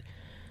 but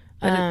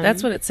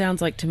that's what it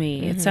sounds like to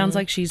me. It sounds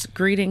like she's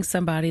greeting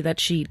somebody that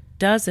she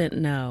doesn't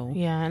know.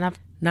 Yeah, and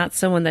not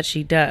someone that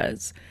she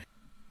does.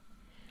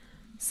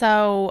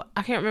 So,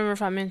 I can't remember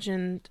if I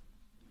mentioned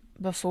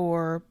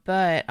before,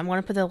 but I'm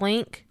going to put the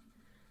link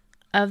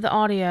of the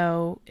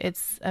audio.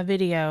 It's a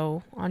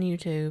video on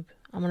YouTube.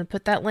 I'm going to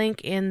put that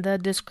link in the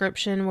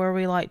description where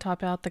we like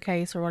type out the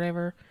case or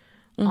whatever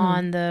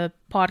on the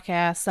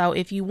podcast. So,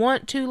 if you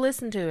want to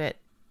listen to it,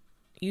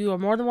 you are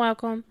more than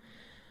welcome.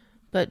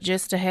 But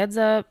just a heads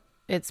up,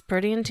 it's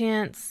pretty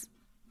intense,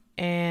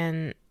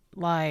 and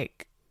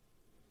like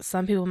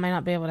some people may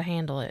not be able to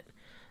handle it.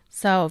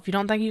 So if you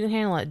don't think you can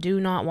handle it, do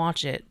not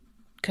watch it,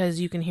 because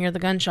you can hear the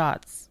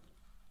gunshots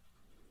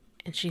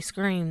and she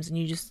screams and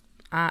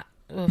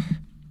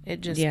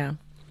yeah.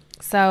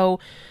 So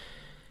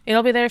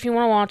it'll be there if you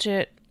want to watch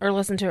it or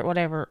listen to it,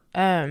 whatever.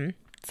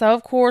 So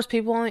of course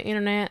people on the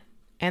internet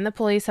and the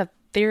police have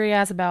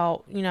theorized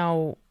about,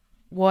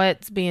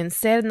 what's being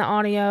said in the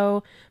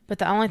audio, but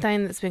the only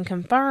thing that's been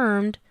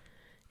confirmed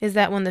is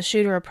that when the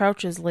shooter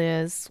approaches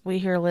Liz, we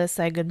hear Liz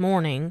say good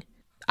morning.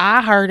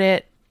 I heard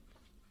it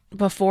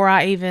before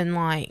I even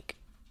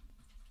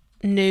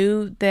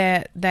knew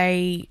that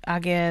they, I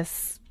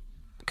guess,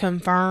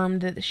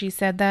 confirmed that she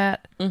said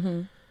that.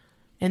 And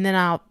then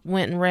I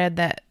went and read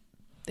that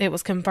it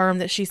was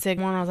confirmed that she said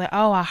good morning. I was like,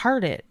 oh, I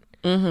heard it.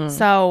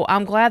 So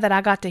I'm glad that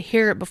I got to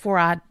hear it before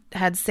I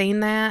had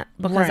seen that,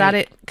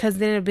 because because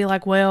then it'd be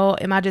like, well,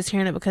 am I just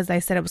hearing it because they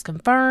said it was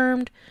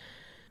confirmed?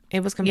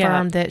 It was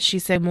confirmed that she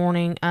said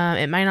morning.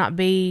 It may not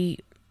be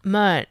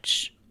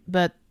much,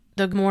 but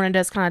the morning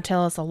does kind of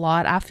tell us a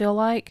lot, I feel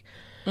like.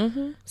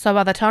 So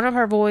by the tone of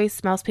her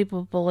voice, most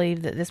people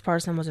believe that this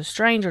person was a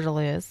stranger to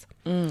Liz.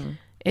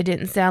 It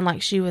didn't sound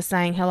like she was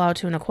saying hello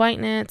to an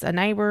acquaintance, a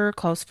neighbor,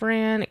 close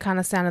friend. It kind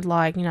of sounded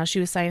like, she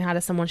was saying hi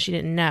to someone she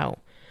didn't know.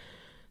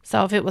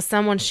 So if it was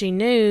someone she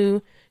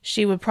knew,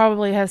 she would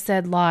probably have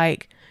said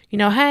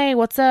hey,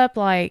 what's up?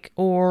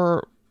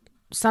 Or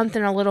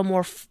something a little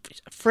more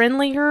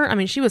friendlier. I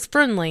mean, she was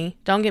friendly,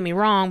 don't get me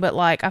wrong, but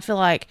I feel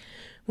like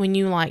when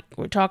you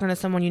we're talking to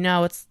someone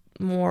it's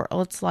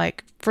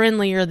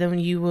friendlier than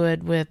you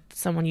would with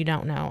someone you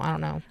don't know. I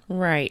don't know.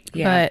 Right.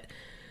 Yeah. But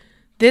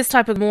this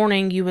type of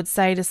morning you would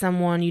say to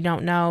someone you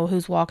don't know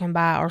who's walking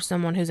by, or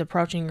someone who's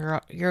approaching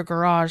your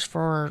garage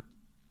for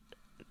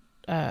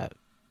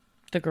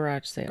the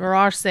garage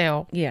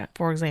sale. Yeah.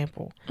 For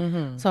example.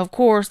 So, of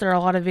course, there are a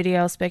lot of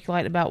videos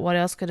speculating about what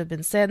else could have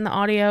been said in the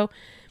audio,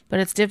 but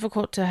it's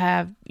difficult to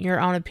have your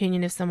own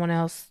opinion if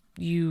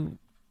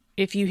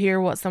if you hear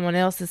what someone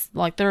else is,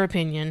 their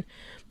opinion,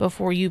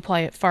 before you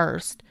play it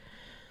first.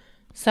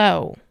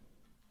 So,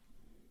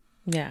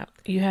 yeah.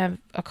 You have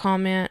a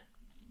comment?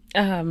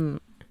 Yeah,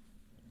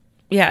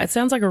 it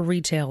sounds like a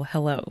retail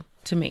hello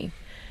to me.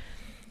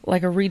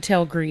 Like a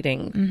retail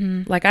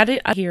greeting.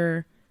 I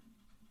hear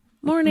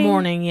morning.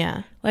 Morning,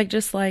 yeah.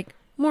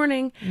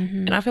 Morning.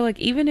 And I feel like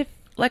even if,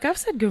 I've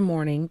said good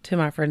morning to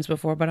my friends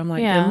before, but I'm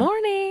like, good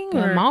morning.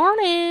 Good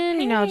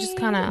morning. Hey. Just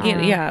kind of,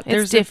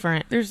 it's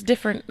different. There's a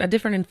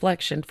different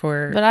inflection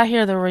for. But I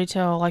hear the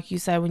retail, like you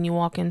say, when you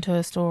walk into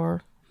a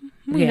store,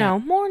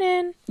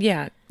 morning.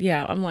 Yeah.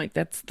 I'm like,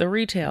 that's the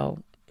retail.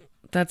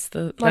 That's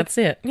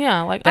it.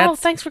 Yeah.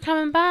 Thanks for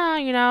coming by,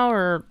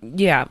 or.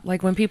 Yeah.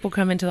 When people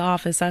come into the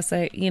office, I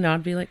say,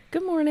 I'd be like,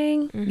 good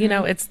morning.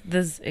 It's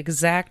this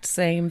exact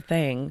same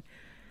thing.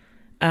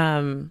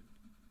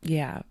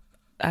 Yeah.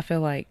 I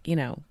feel like,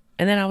 and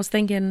then I was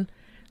thinking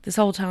this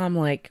whole time,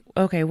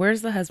 okay,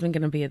 where's the husband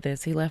going to be at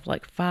this? He left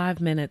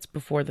 5 minutes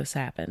before this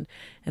happened.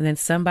 And then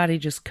somebody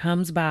just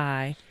comes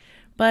by.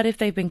 But if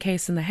they've been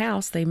casing the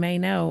house, they may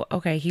know,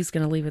 okay, he's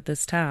going to leave at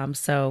this time.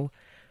 So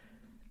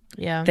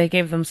yeah, they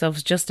gave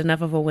themselves just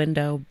enough of a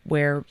window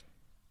where,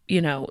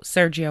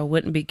 Sergio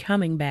wouldn't be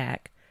coming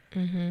back.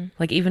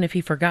 Even if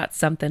he forgot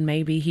something,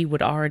 maybe he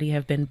would already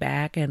have been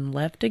back and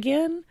left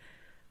again.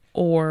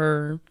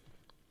 Or,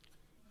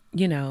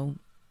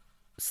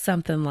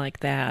 something like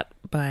that.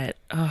 But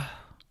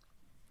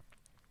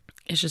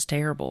it's just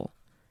terrible.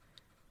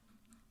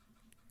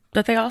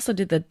 But they also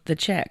did the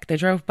check. They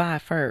drove by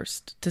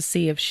first to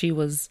see if she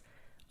was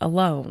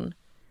alone.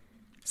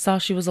 Saw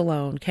she was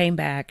alone, came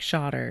back,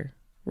 shot her.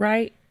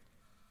 Right?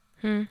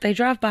 They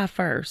drive by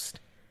first.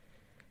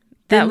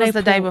 That was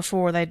the day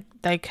before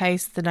they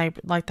cased the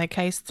neighbor, they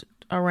cased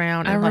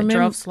around and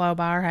drove slow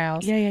by our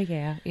house.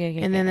 Yeah.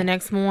 And then the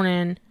next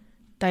morning,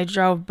 they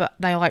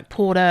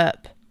pulled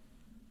up.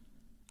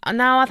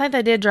 No, I think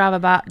they did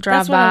drive by,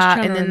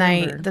 and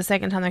then the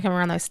second time they come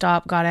around, they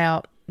stopped, got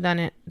out, done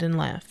it, then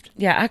left.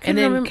 Yeah, I couldn't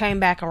remember. And then came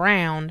back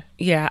around.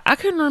 Yeah, I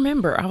couldn't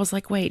remember. I was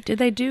like, wait, did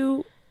they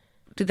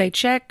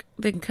check,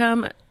 then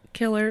come,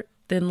 kill her,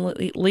 then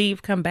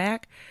leave, come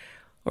back?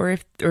 Or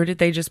did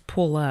they just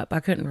pull up? I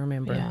couldn't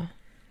remember. Yeah.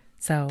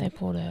 So they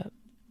pulled up.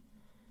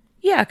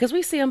 Yeah, because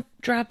we see them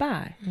drive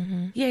by.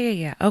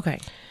 Yeah. Okay.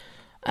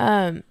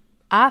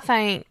 I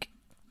think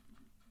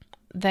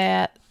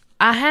that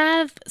I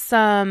have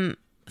some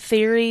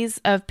theories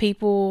of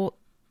people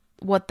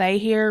what they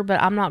hear,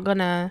 but I'm not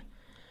gonna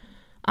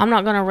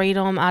read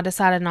them. I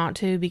decided not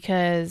to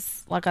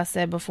because, like I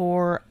said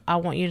before, I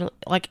want you to,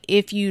 like,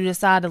 if you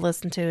decide to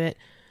listen to it,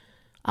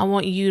 I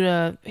want you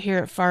to hear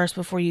it first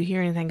before you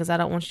hear anything, because I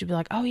don't want you to be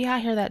like, oh yeah, I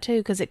hear that too,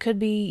 because it could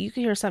be, you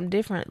could hear something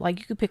different. Like,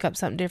 you could pick up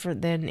something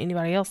different than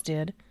anybody else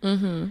did.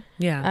 Mm-hmm.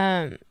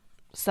 Yeah.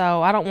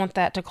 So I don't want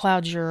that to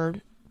cloud your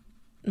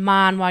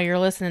mind while you're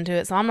listening to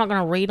it. So I'm not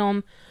going to read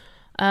them.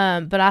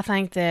 But I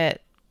think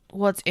that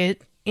what's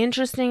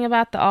interesting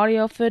about the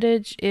audio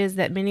footage is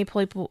that many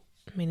people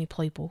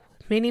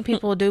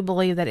do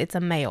believe that it's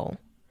a male.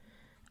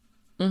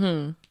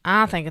 Mm-hmm.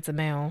 I think it's a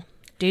male.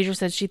 Deidre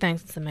said she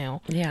thinks it's a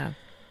male. Yeah.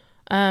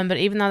 But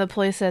even though the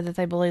police said that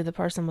they believe the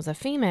person was a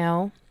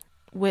female,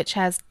 which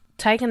has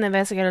taken the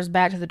investigators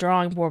back to the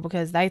drawing board,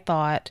 because they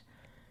thought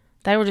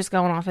they were just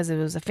going off as if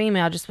it was a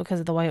female just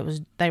because of the way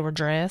they were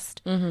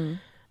dressed. Mm-hmm.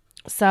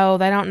 So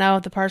they don't know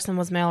if the person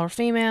was male or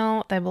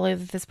female. They believe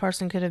that this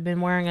person could have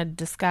been wearing a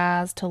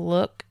disguise to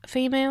look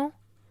female,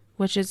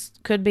 which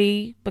could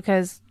be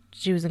because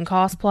she was in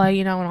cosplay,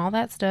 and all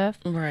that stuff.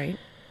 Right.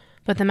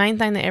 But the main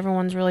thing that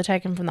everyone's really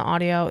taken from the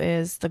audio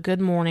is the good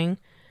morning.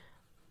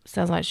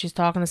 Sounds like she's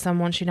talking to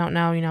someone she don't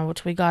know,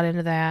 which we got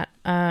into that.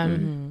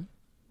 Mm-hmm.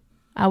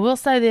 I will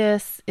say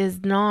this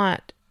is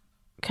not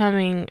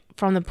coming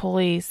from the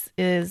police.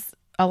 Is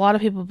a lot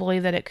of people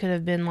believe that it could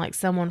have been like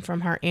someone from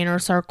her inner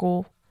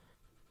circle.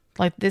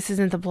 Like, this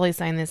isn't the police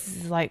saying this. This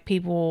is like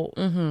people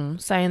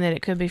saying that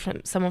it could be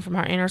from someone from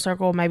her inner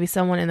circle, maybe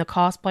someone in the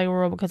cosplay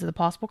world because of the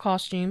possible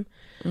costume.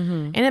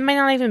 Mm-hmm. And it may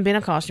not even been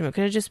a costume. It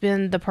could have just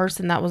been the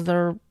person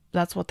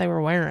that's what they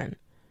were wearing.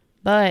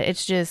 But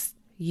it's just...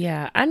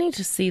 Yeah, I need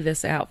to see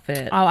this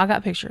outfit. Oh, I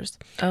got pictures.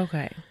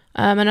 Okay.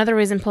 Another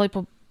reason,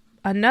 what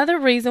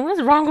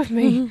is wrong with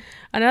me?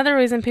 Another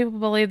reason people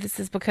believe this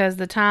is because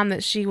the time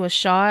that she was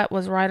shot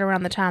was right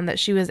around the time that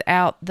she was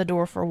out the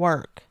door for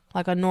work.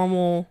 Like a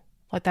normal...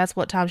 Like, that's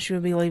what time she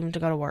would be leaving to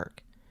go to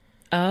work.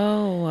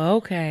 Oh,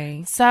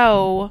 okay.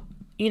 So,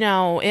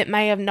 it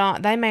may have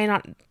not...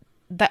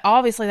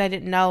 obviously, they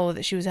didn't know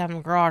that she was having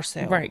a garage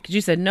sale. Right, because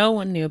you said no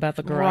one knew about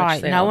the garage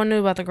sale. Right, no one knew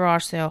about the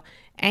garage sale.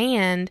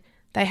 And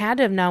they had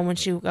to have known when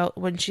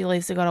she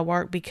leaves to go to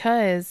work,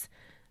 because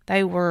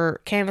they were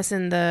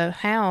canvassing the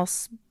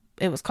house.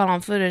 It was caught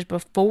on footage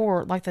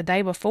before, like the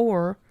day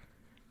before.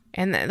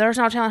 And there's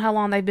no telling how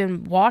long they've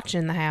been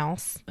watching the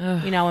house,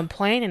 and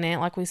planning it.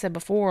 Like we said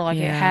before, it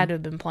had to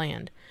have been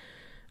planned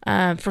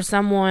for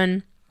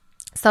someone.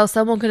 So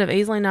someone could have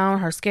easily known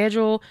her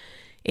schedule,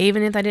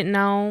 even if they didn't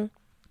know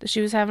that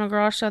she was having a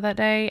garage sale that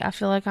day. I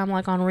feel like I'm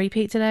like on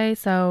repeat today,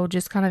 so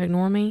just kind of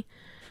ignore me.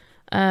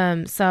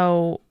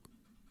 So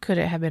could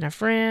it have been a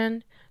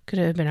friend? Could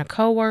it have been a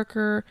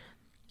coworker?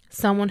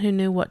 Someone who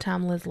knew what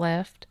time Liz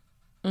left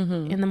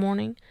in the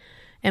morning?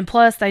 And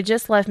plus, they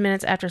just left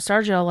minutes after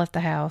Sergio left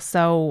the house,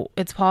 so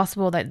it's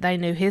possible that they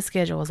knew his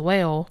schedule as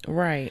well.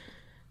 Right.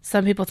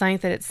 Some people think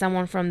that it's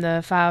someone from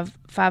the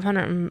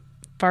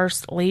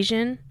 501st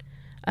Legion.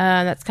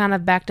 That's kind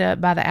of backed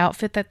up by the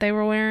outfit that they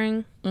were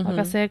wearing. Like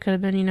I said, could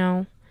have been,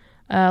 a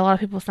lot of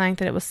people think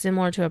that it was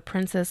similar to a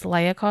Princess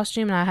Leia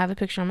costume, and I have a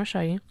picture I'm going to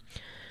show you.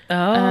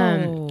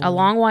 Oh. A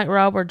long white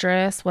robe or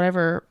dress,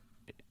 whatever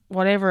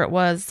it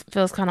was,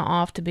 feels kind of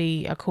off to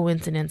be a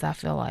coincidence, I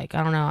feel like.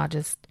 I don't know, I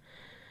just...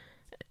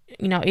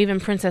 even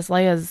Princess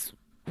Leia's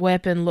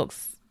weapon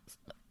looks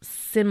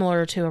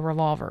similar to a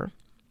revolver.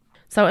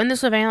 So in the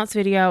surveillance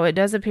video, it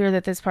does appear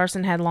that this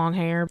person had long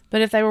hair.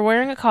 But if they were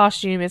wearing a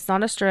costume, it's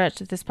not a stretch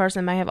that this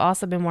person may have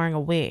also been wearing a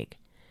wig.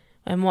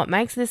 And what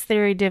makes this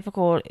theory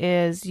difficult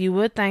is you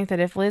would think that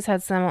if Liz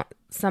had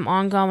some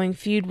ongoing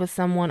feud with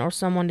someone, or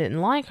someone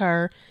didn't like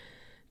her,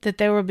 that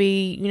there would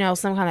be,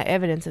 some kind of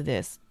evidence of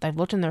this. They've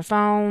looked in their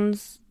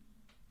phones.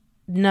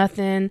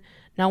 Nothing.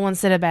 No one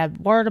said a bad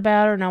word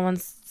about her. No one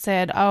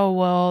said, oh,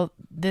 well,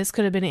 this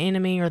could have been an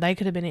enemy, or they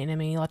could have been an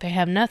enemy. Like, they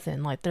have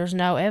nothing. Like, there's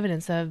no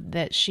evidence of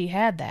that she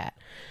had that.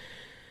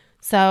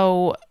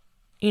 So,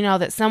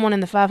 that someone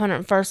in the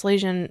 501st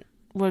Legion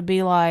would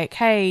be like,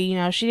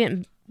 hey, she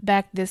didn't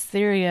back this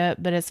theory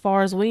up, but as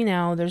far as we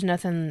know, there's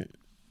nothing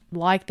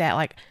like that.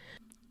 Like,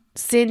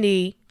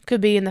 Cindy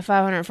could be in the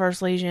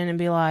 501st Legion and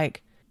be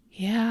like,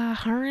 yeah,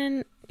 her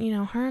and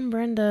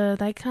Brenda,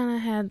 they kind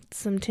of had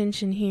some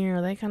tension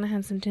here, they kind of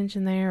had some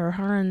tension there, or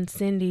her and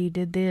Cindy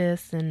did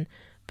this,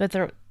 but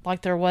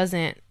there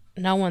wasn't,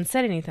 no one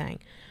said anything.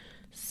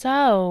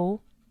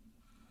 So,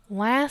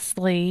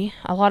 lastly,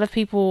 a lot of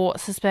people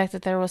suspect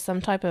that there was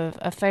some type of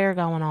affair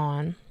going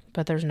on,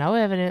 but there's no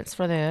evidence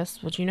for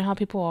this, which you know how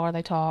people are,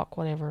 they talk,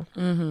 whatever.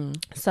 Mm-hmm.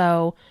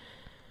 So,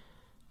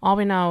 all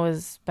we know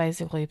is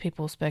basically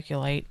people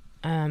speculate.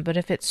 But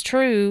if it's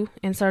true,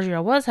 and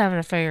Sergio was having an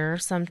affair,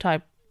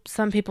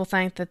 some people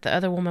think that the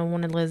other woman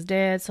wanted Liz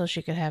dead so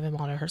she could have him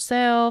all to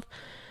herself.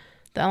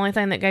 The only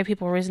thing that gave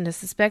people reason to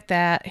suspect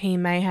that he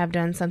may have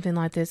done something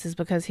like this is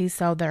because he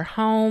sold their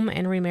home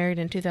and remarried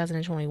in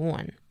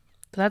 2021.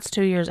 So that's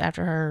 2 years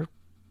after her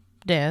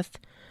death.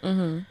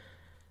 Mm-hmm.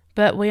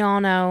 But we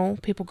all know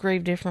people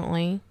grieve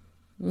differently.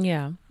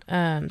 Yeah.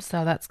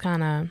 So that's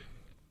kind of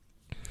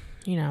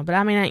But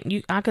I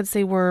mean, I could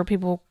see where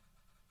people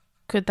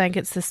could think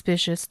it's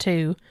suspicious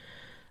too.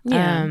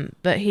 Yeah.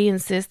 But he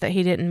insists that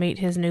he didn't meet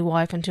his new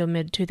wife until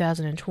mid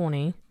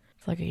 2020.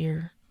 It's like a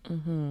year.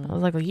 Mm-hmm. It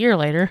was like a year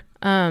later.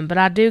 But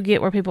I do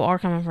get where people are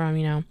coming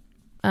from,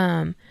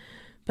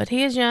 But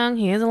he is young.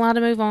 He is allowed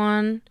to move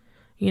on,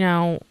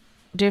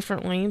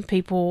 differently.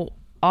 People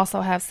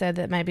also have said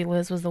that maybe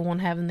Liz was the one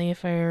having the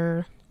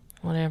affair,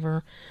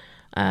 whatever.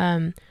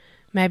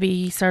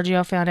 Maybe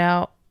Sergio found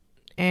out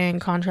and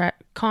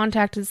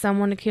contacted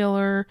someone to kill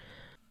her.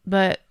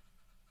 But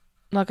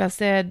like I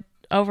said,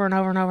 over and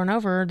over and over and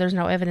over, there's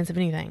no evidence of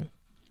anything,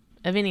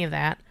 of any of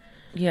that.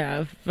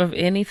 Yeah, of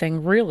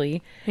anything,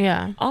 really.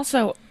 Yeah.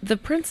 Also, the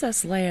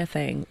Princess Leia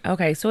thing.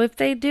 Okay, so if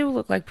they do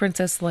look like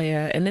Princess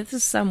Leia, and this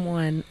is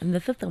someone, and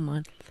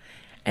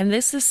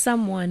this is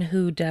someone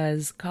who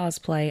does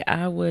cosplay,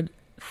 I would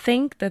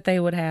think that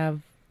they would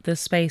have the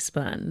space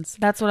buns.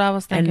 That's what I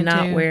was thinking, and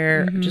not too.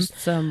 wear just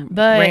some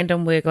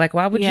random wig. Like,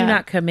 why would you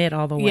not commit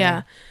all the way?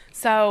 Yeah.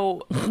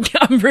 So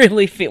I'm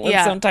really feeling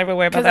some type of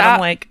way about that. I'm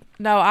like,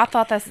 no, I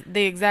thought that's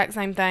the exact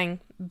same thing.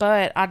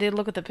 But I did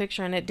look at the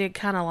picture, and it did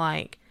kind of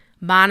like,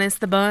 minus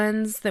the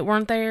buns that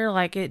weren't there,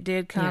 like it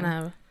did kind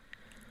of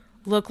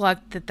look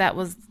like that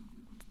was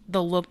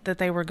the look that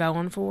they were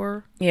going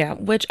for. Yeah,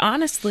 which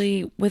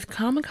honestly, with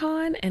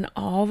Comic-Con and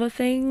all the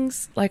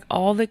things, like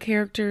all the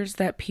characters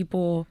that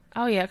people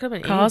it could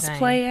have been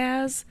cosplay anything.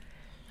 as,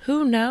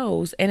 who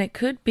knows? And it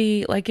could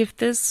be, like, if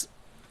this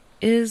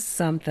is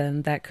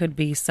something that could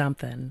be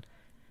something,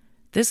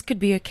 this could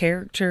be a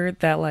character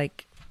that,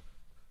 like,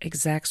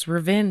 exacts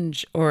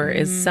revenge or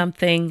is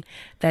something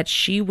that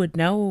she would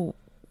know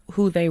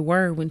who they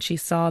were when she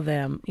saw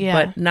them,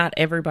 but not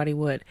everybody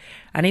would.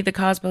 I need the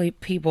cosplay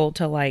people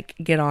to, like,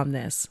 get on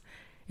this.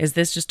 Is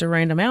this just a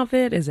random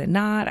outfit? Is it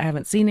not? I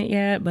haven't seen it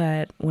yet,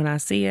 but when I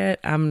see it,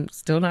 I'm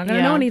still not going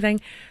to know anything.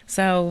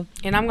 So,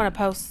 and I'm going to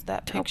post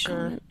that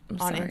picture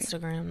on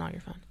Instagram. Not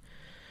your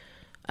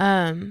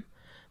phone.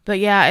 But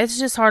yeah, it's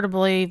just hard to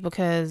believe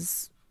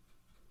because,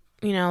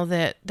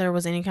 that there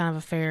was any kind of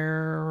affair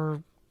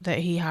or that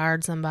he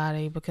hired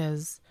somebody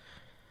because,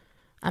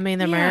 I mean,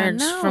 their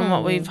marriage, from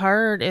what we've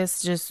heard,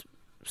 is just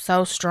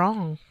so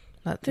strong.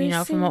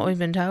 From what we've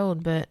been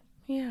told. But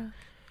yeah,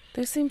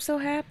 they seem so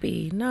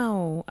happy.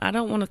 No, I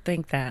don't want to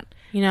think that.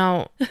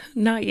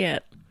 Not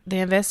yet. The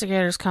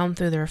investigators combed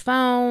through their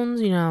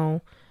phones.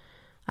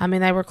 I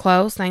mean, they were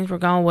close. Things were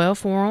going well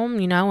for them.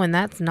 And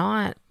that's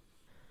not.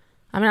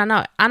 I mean,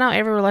 I know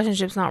every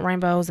relationship's not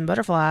rainbows and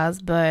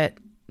butterflies, but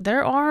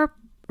there are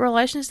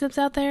relationships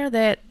out there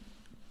that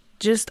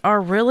just are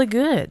really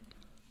good.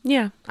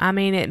 Yeah. I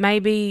mean, it may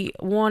be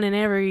one in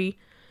every,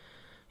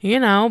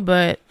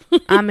 but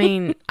I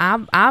mean,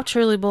 I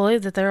truly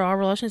believe that there are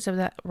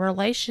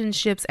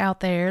relationships out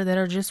there that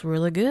are just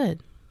really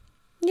good.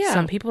 Yeah.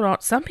 Some people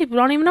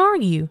don't even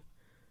argue.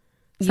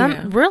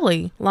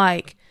 Really,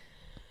 like,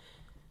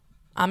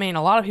 I mean,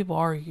 a lot of people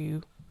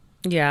argue.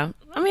 Yeah.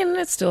 I mean,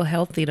 it's still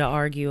healthy to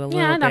argue a little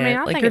bit. I mean,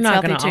 I think you're it's not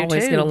healthy going to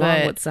always get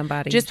along with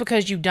somebody. Just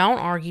because you don't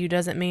argue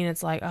doesn't mean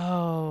it's like,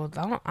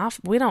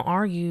 we don't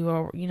argue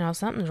or,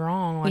 something's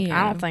wrong. Like,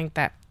 I don't think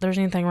that there's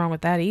anything wrong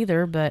with that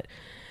either. But,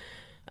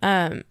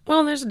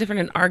 well, there's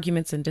different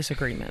arguments and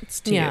disagreements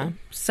too. Yeah.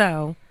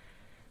 So,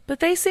 but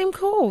they seem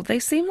cool. They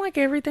seem like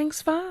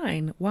everything's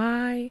fine.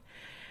 Why?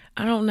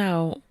 I don't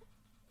know.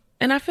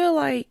 And I feel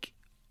like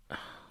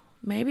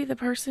maybe the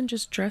person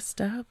just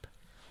dressed up.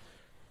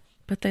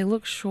 But they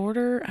look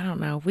shorter. I don't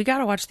know. We got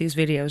to watch these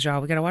videos, y'all.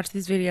 We got to watch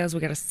these videos.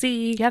 We got to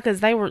see. Yeah, because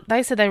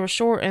they said they were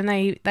short and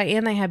they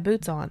had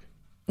boots on.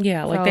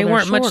 Yeah, like they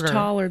weren't much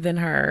taller than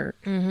her,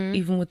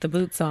 even with the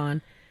boots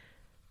on.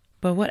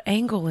 But what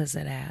angle is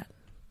it at?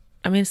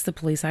 I mean, it's the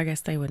police. I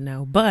guess they would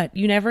know. But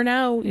you never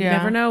know. You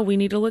never know. We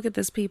need to look at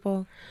this,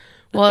 people.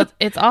 Well,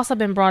 it's also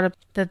been brought up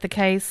that the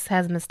case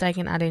has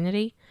mistaken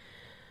identity,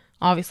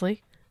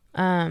 obviously.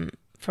 From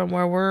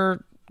where we're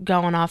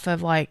going off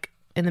of, like,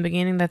 in the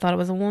beginning, they thought it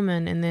was a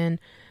woman, and then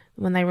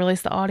when they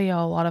released the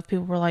audio, a lot of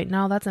people were like,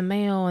 no, that's a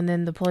male, and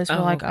then the police were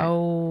like,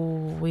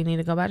 oh, we need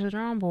to go back to the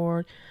drawing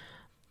board.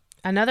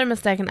 Another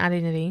mistaken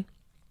identity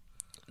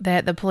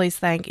that the police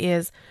think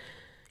is,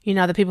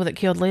 the people that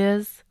killed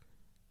Liz,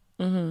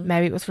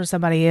 maybe it was for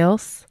somebody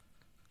else,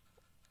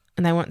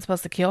 and they weren't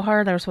supposed to kill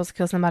her, they were supposed to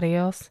kill somebody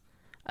else.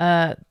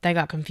 They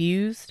got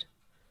confused.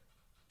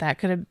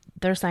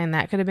 They're saying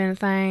that could have been a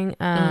thing,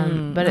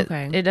 but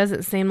it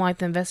doesn't seem like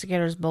the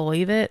investigators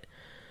believe it.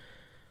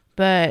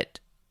 But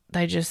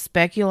they just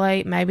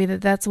speculate maybe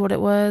that's what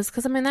it was.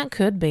 Because, I mean, that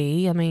could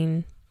be. I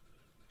mean...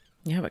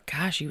 Yeah, but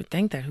gosh, you would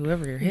think that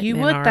whoever you're hitting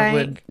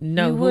would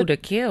know who to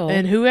kill.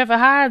 And whoever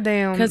hired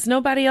them. Because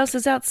nobody else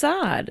is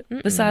outside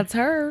besides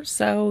her.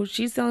 So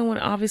she's the only one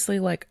obviously,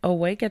 like,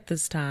 awake at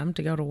this time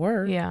to go to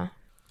work. Yeah.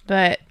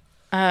 But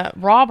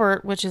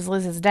Robert, which is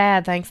Liz's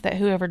dad, thinks that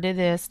whoever did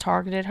this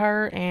targeted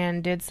her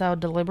and did so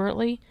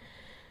deliberately.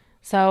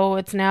 So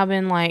it's now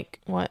been,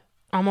 like,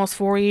 almost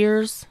 4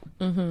 years?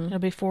 It'll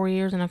be 4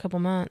 years in a couple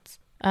months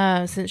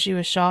since she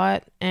was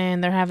shot,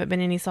 and there haven't been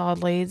any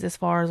solid leads as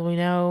far as we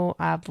know.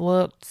 I've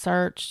looked,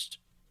 searched,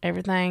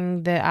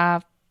 everything that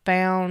I've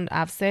found,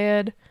 I've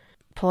said.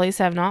 Police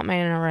have not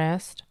made an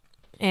arrest.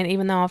 And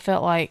even though I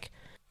felt like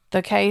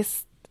the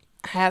case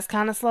has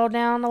kind of slowed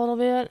down a little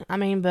bit, I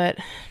mean, but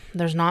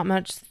there's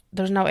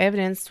no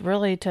evidence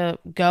really to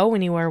go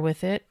anywhere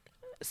with it.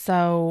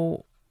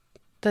 So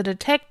the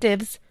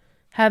detectives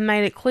have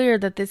made it clear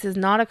that this is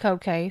not a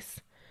cold case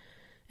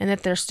and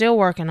that they're still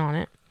working on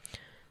it.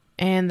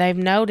 And they've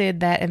noted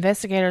that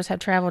investigators have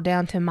traveled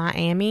down to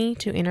Miami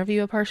to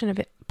interview a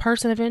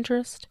person of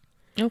interest.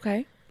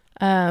 Okay.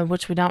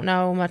 Which we don't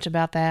know much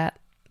about that.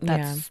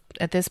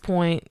 At this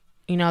point,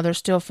 they're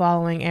still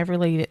following every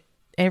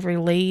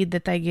lead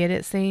that they get,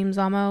 it seems,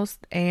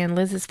 almost. And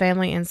Liz's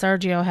family and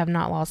Sergio have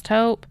not lost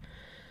hope.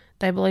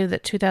 They believe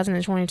that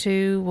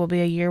 2022 will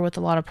be a year with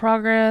a lot of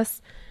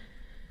progress.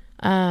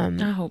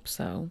 I hope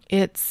so.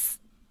 It's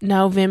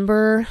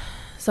November,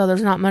 so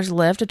there's not much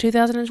left of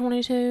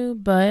 2022,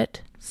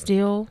 but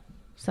still,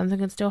 something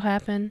can still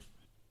happen.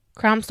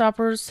 Crime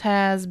Stoppers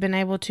has been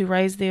able to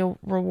raise the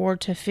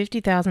reward to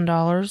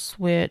 $50,000,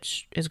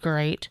 which is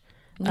great.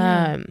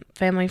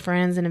 Family,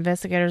 friends, and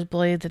investigators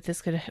believe that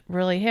this could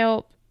really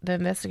help. The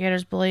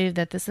investigators believe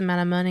that this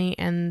amount of money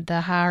and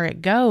the higher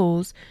it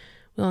goes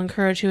will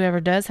encourage whoever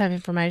does have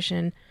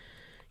information.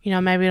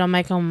 Maybe it'll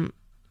make them,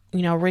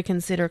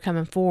 reconsider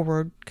coming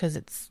forward because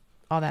it's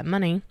all that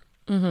money.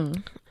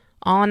 Mm-hmm.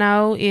 All I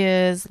know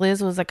is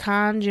Liz was a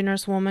kind,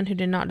 generous woman who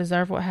did not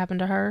deserve what happened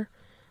to her.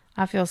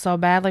 I feel so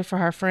badly for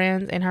her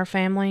friends and her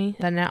family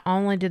that not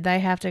only did they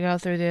have to go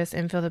through this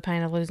and feel the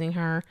pain of losing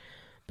her,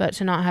 but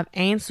to not have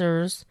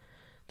answers,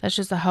 that's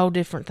just a whole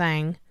different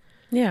thing.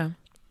 Yeah.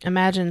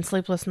 Imagine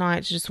sleepless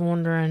nights just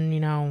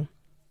wondering,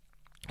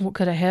 what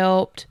could have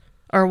helped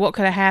or what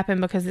could have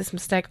happened, because this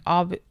mistake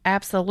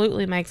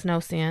absolutely makes no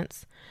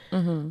sense.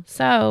 Mm-hmm.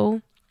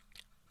 So,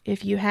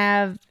 if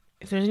there's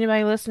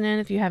anybody listening,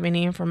 if you have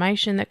any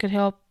information that could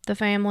help the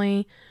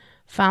family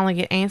finally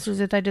get answers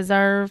that they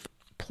deserve,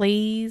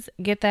 please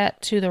get that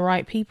to the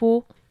right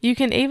people. You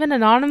can even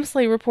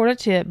anonymously report a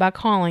tip by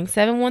calling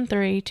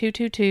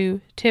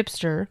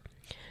 713-222-TIPSTER.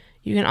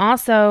 You can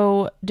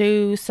also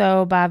do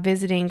so by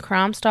visiting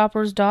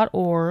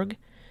crimestoppers.org.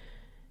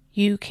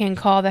 You can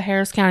call the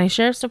Harris County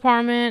Sheriff's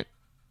Department.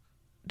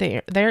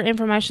 Their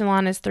information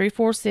line is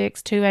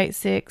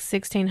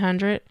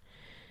 346-286-1600.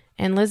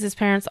 And Liz's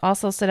parents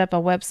also set up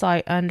a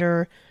website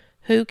under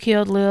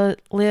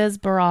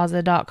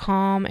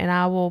whokilledlizbarraza.com, and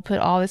I will put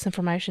all this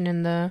information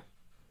in the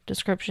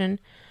description.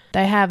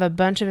 They have a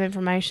bunch of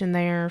information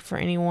there for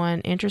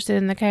anyone interested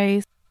in the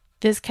case.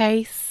 This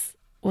case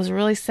was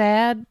really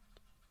sad,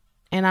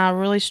 and I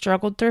really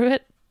struggled through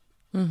it.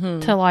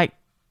 To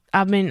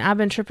I've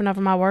been tripping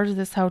over my words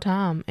this whole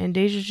time, and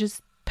Deja's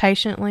just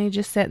patiently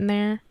just sitting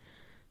there,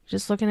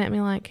 just looking at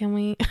me like, can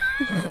we?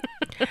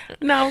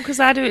 No, because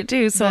I do it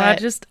too. So I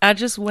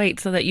just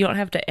wait so that you don't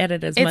have to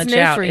edit as much out. It's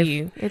new for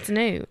you. It's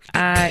new.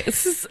 I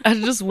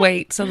just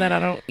wait so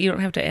that you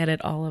don't have to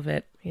edit all of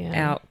it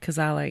out, because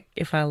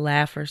if I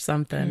laugh or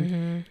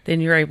something,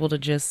 then you're able to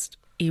just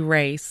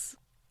erase,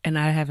 and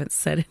I haven't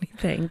said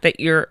anything that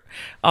you're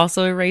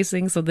also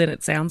erasing, so then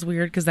it sounds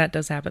weird, because that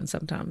does happen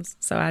sometimes.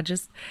 So I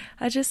just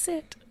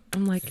sit.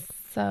 I'm like,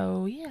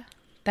 so yeah,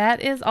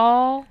 that is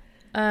all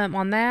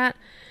on that.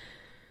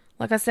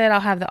 Like I said, I'll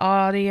have the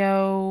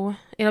audio.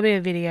 It'll be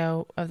a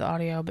video of the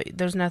audio, but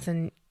there's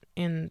nothing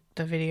in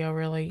the video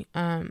really.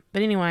 But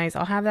anyways,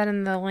 I'll have that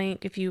in the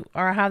link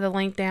I'll have the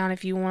link down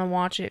if you want to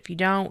watch it. If you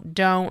don't.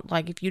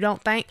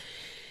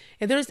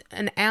 If there's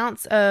an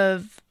ounce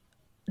of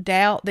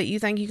doubt that you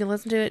think you can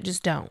listen to it,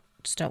 just don't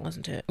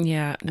listen to it.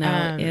 Yeah,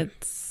 no,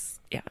 it's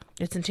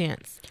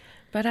intense.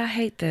 But I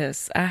hate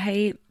this. I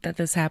hate that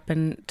this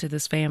happened to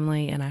this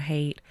family, and I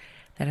hate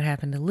that it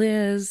happened to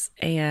Liz,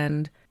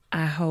 and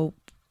I hope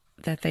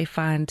that they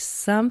find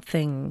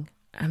something.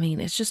 I mean,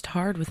 it's just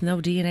hard with no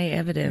DNA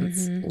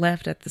evidence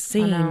left at the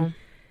scene. I know.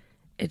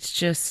 It's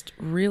just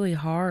really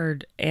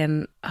hard,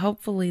 and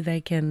hopefully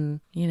they can,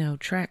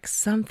 track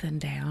something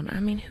down. I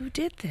mean, who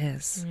did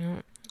this?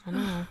 Yeah, I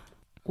know.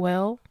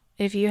 Well,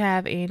 if you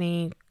have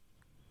any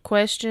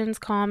questions,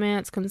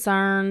 comments,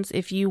 concerns,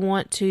 if you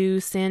want to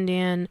send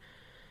in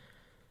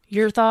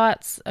your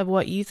thoughts of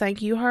what you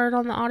think you heard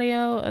on the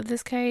audio of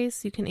this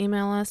case, you can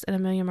email us at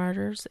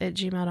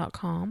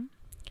amillionmurders@gmail.com.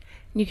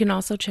 You can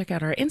also check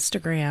out our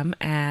Instagram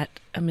at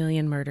A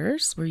Million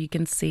Murders, where you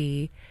can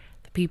see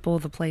the people,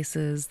 the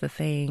places, the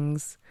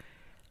things.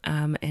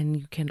 And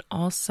you can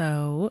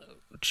also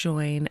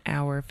join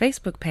our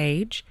Facebook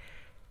page,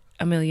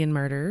 A Million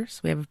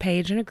Murders. We have a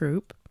page and a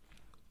group.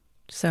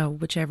 So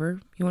whichever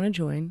you want to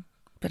join.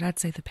 But I'd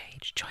say the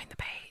page. Join the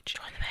page.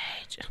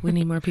 We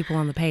need more people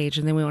on the page,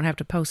 and then we won't have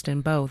to post in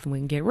both, and we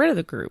can get rid of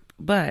the group.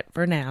 But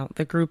for now,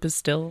 the group is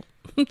still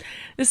a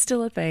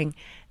thing.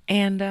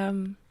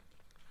 And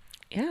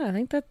yeah, I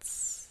think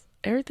that's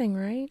everything,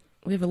 right?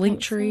 We have a link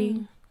tree.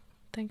 I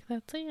think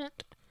that's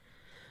it.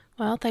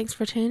 Well, thanks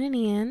for tuning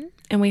in.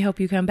 And we hope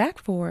you come back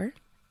for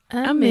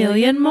a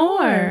million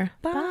more.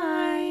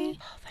 Bye.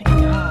 Oh, thank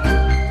God.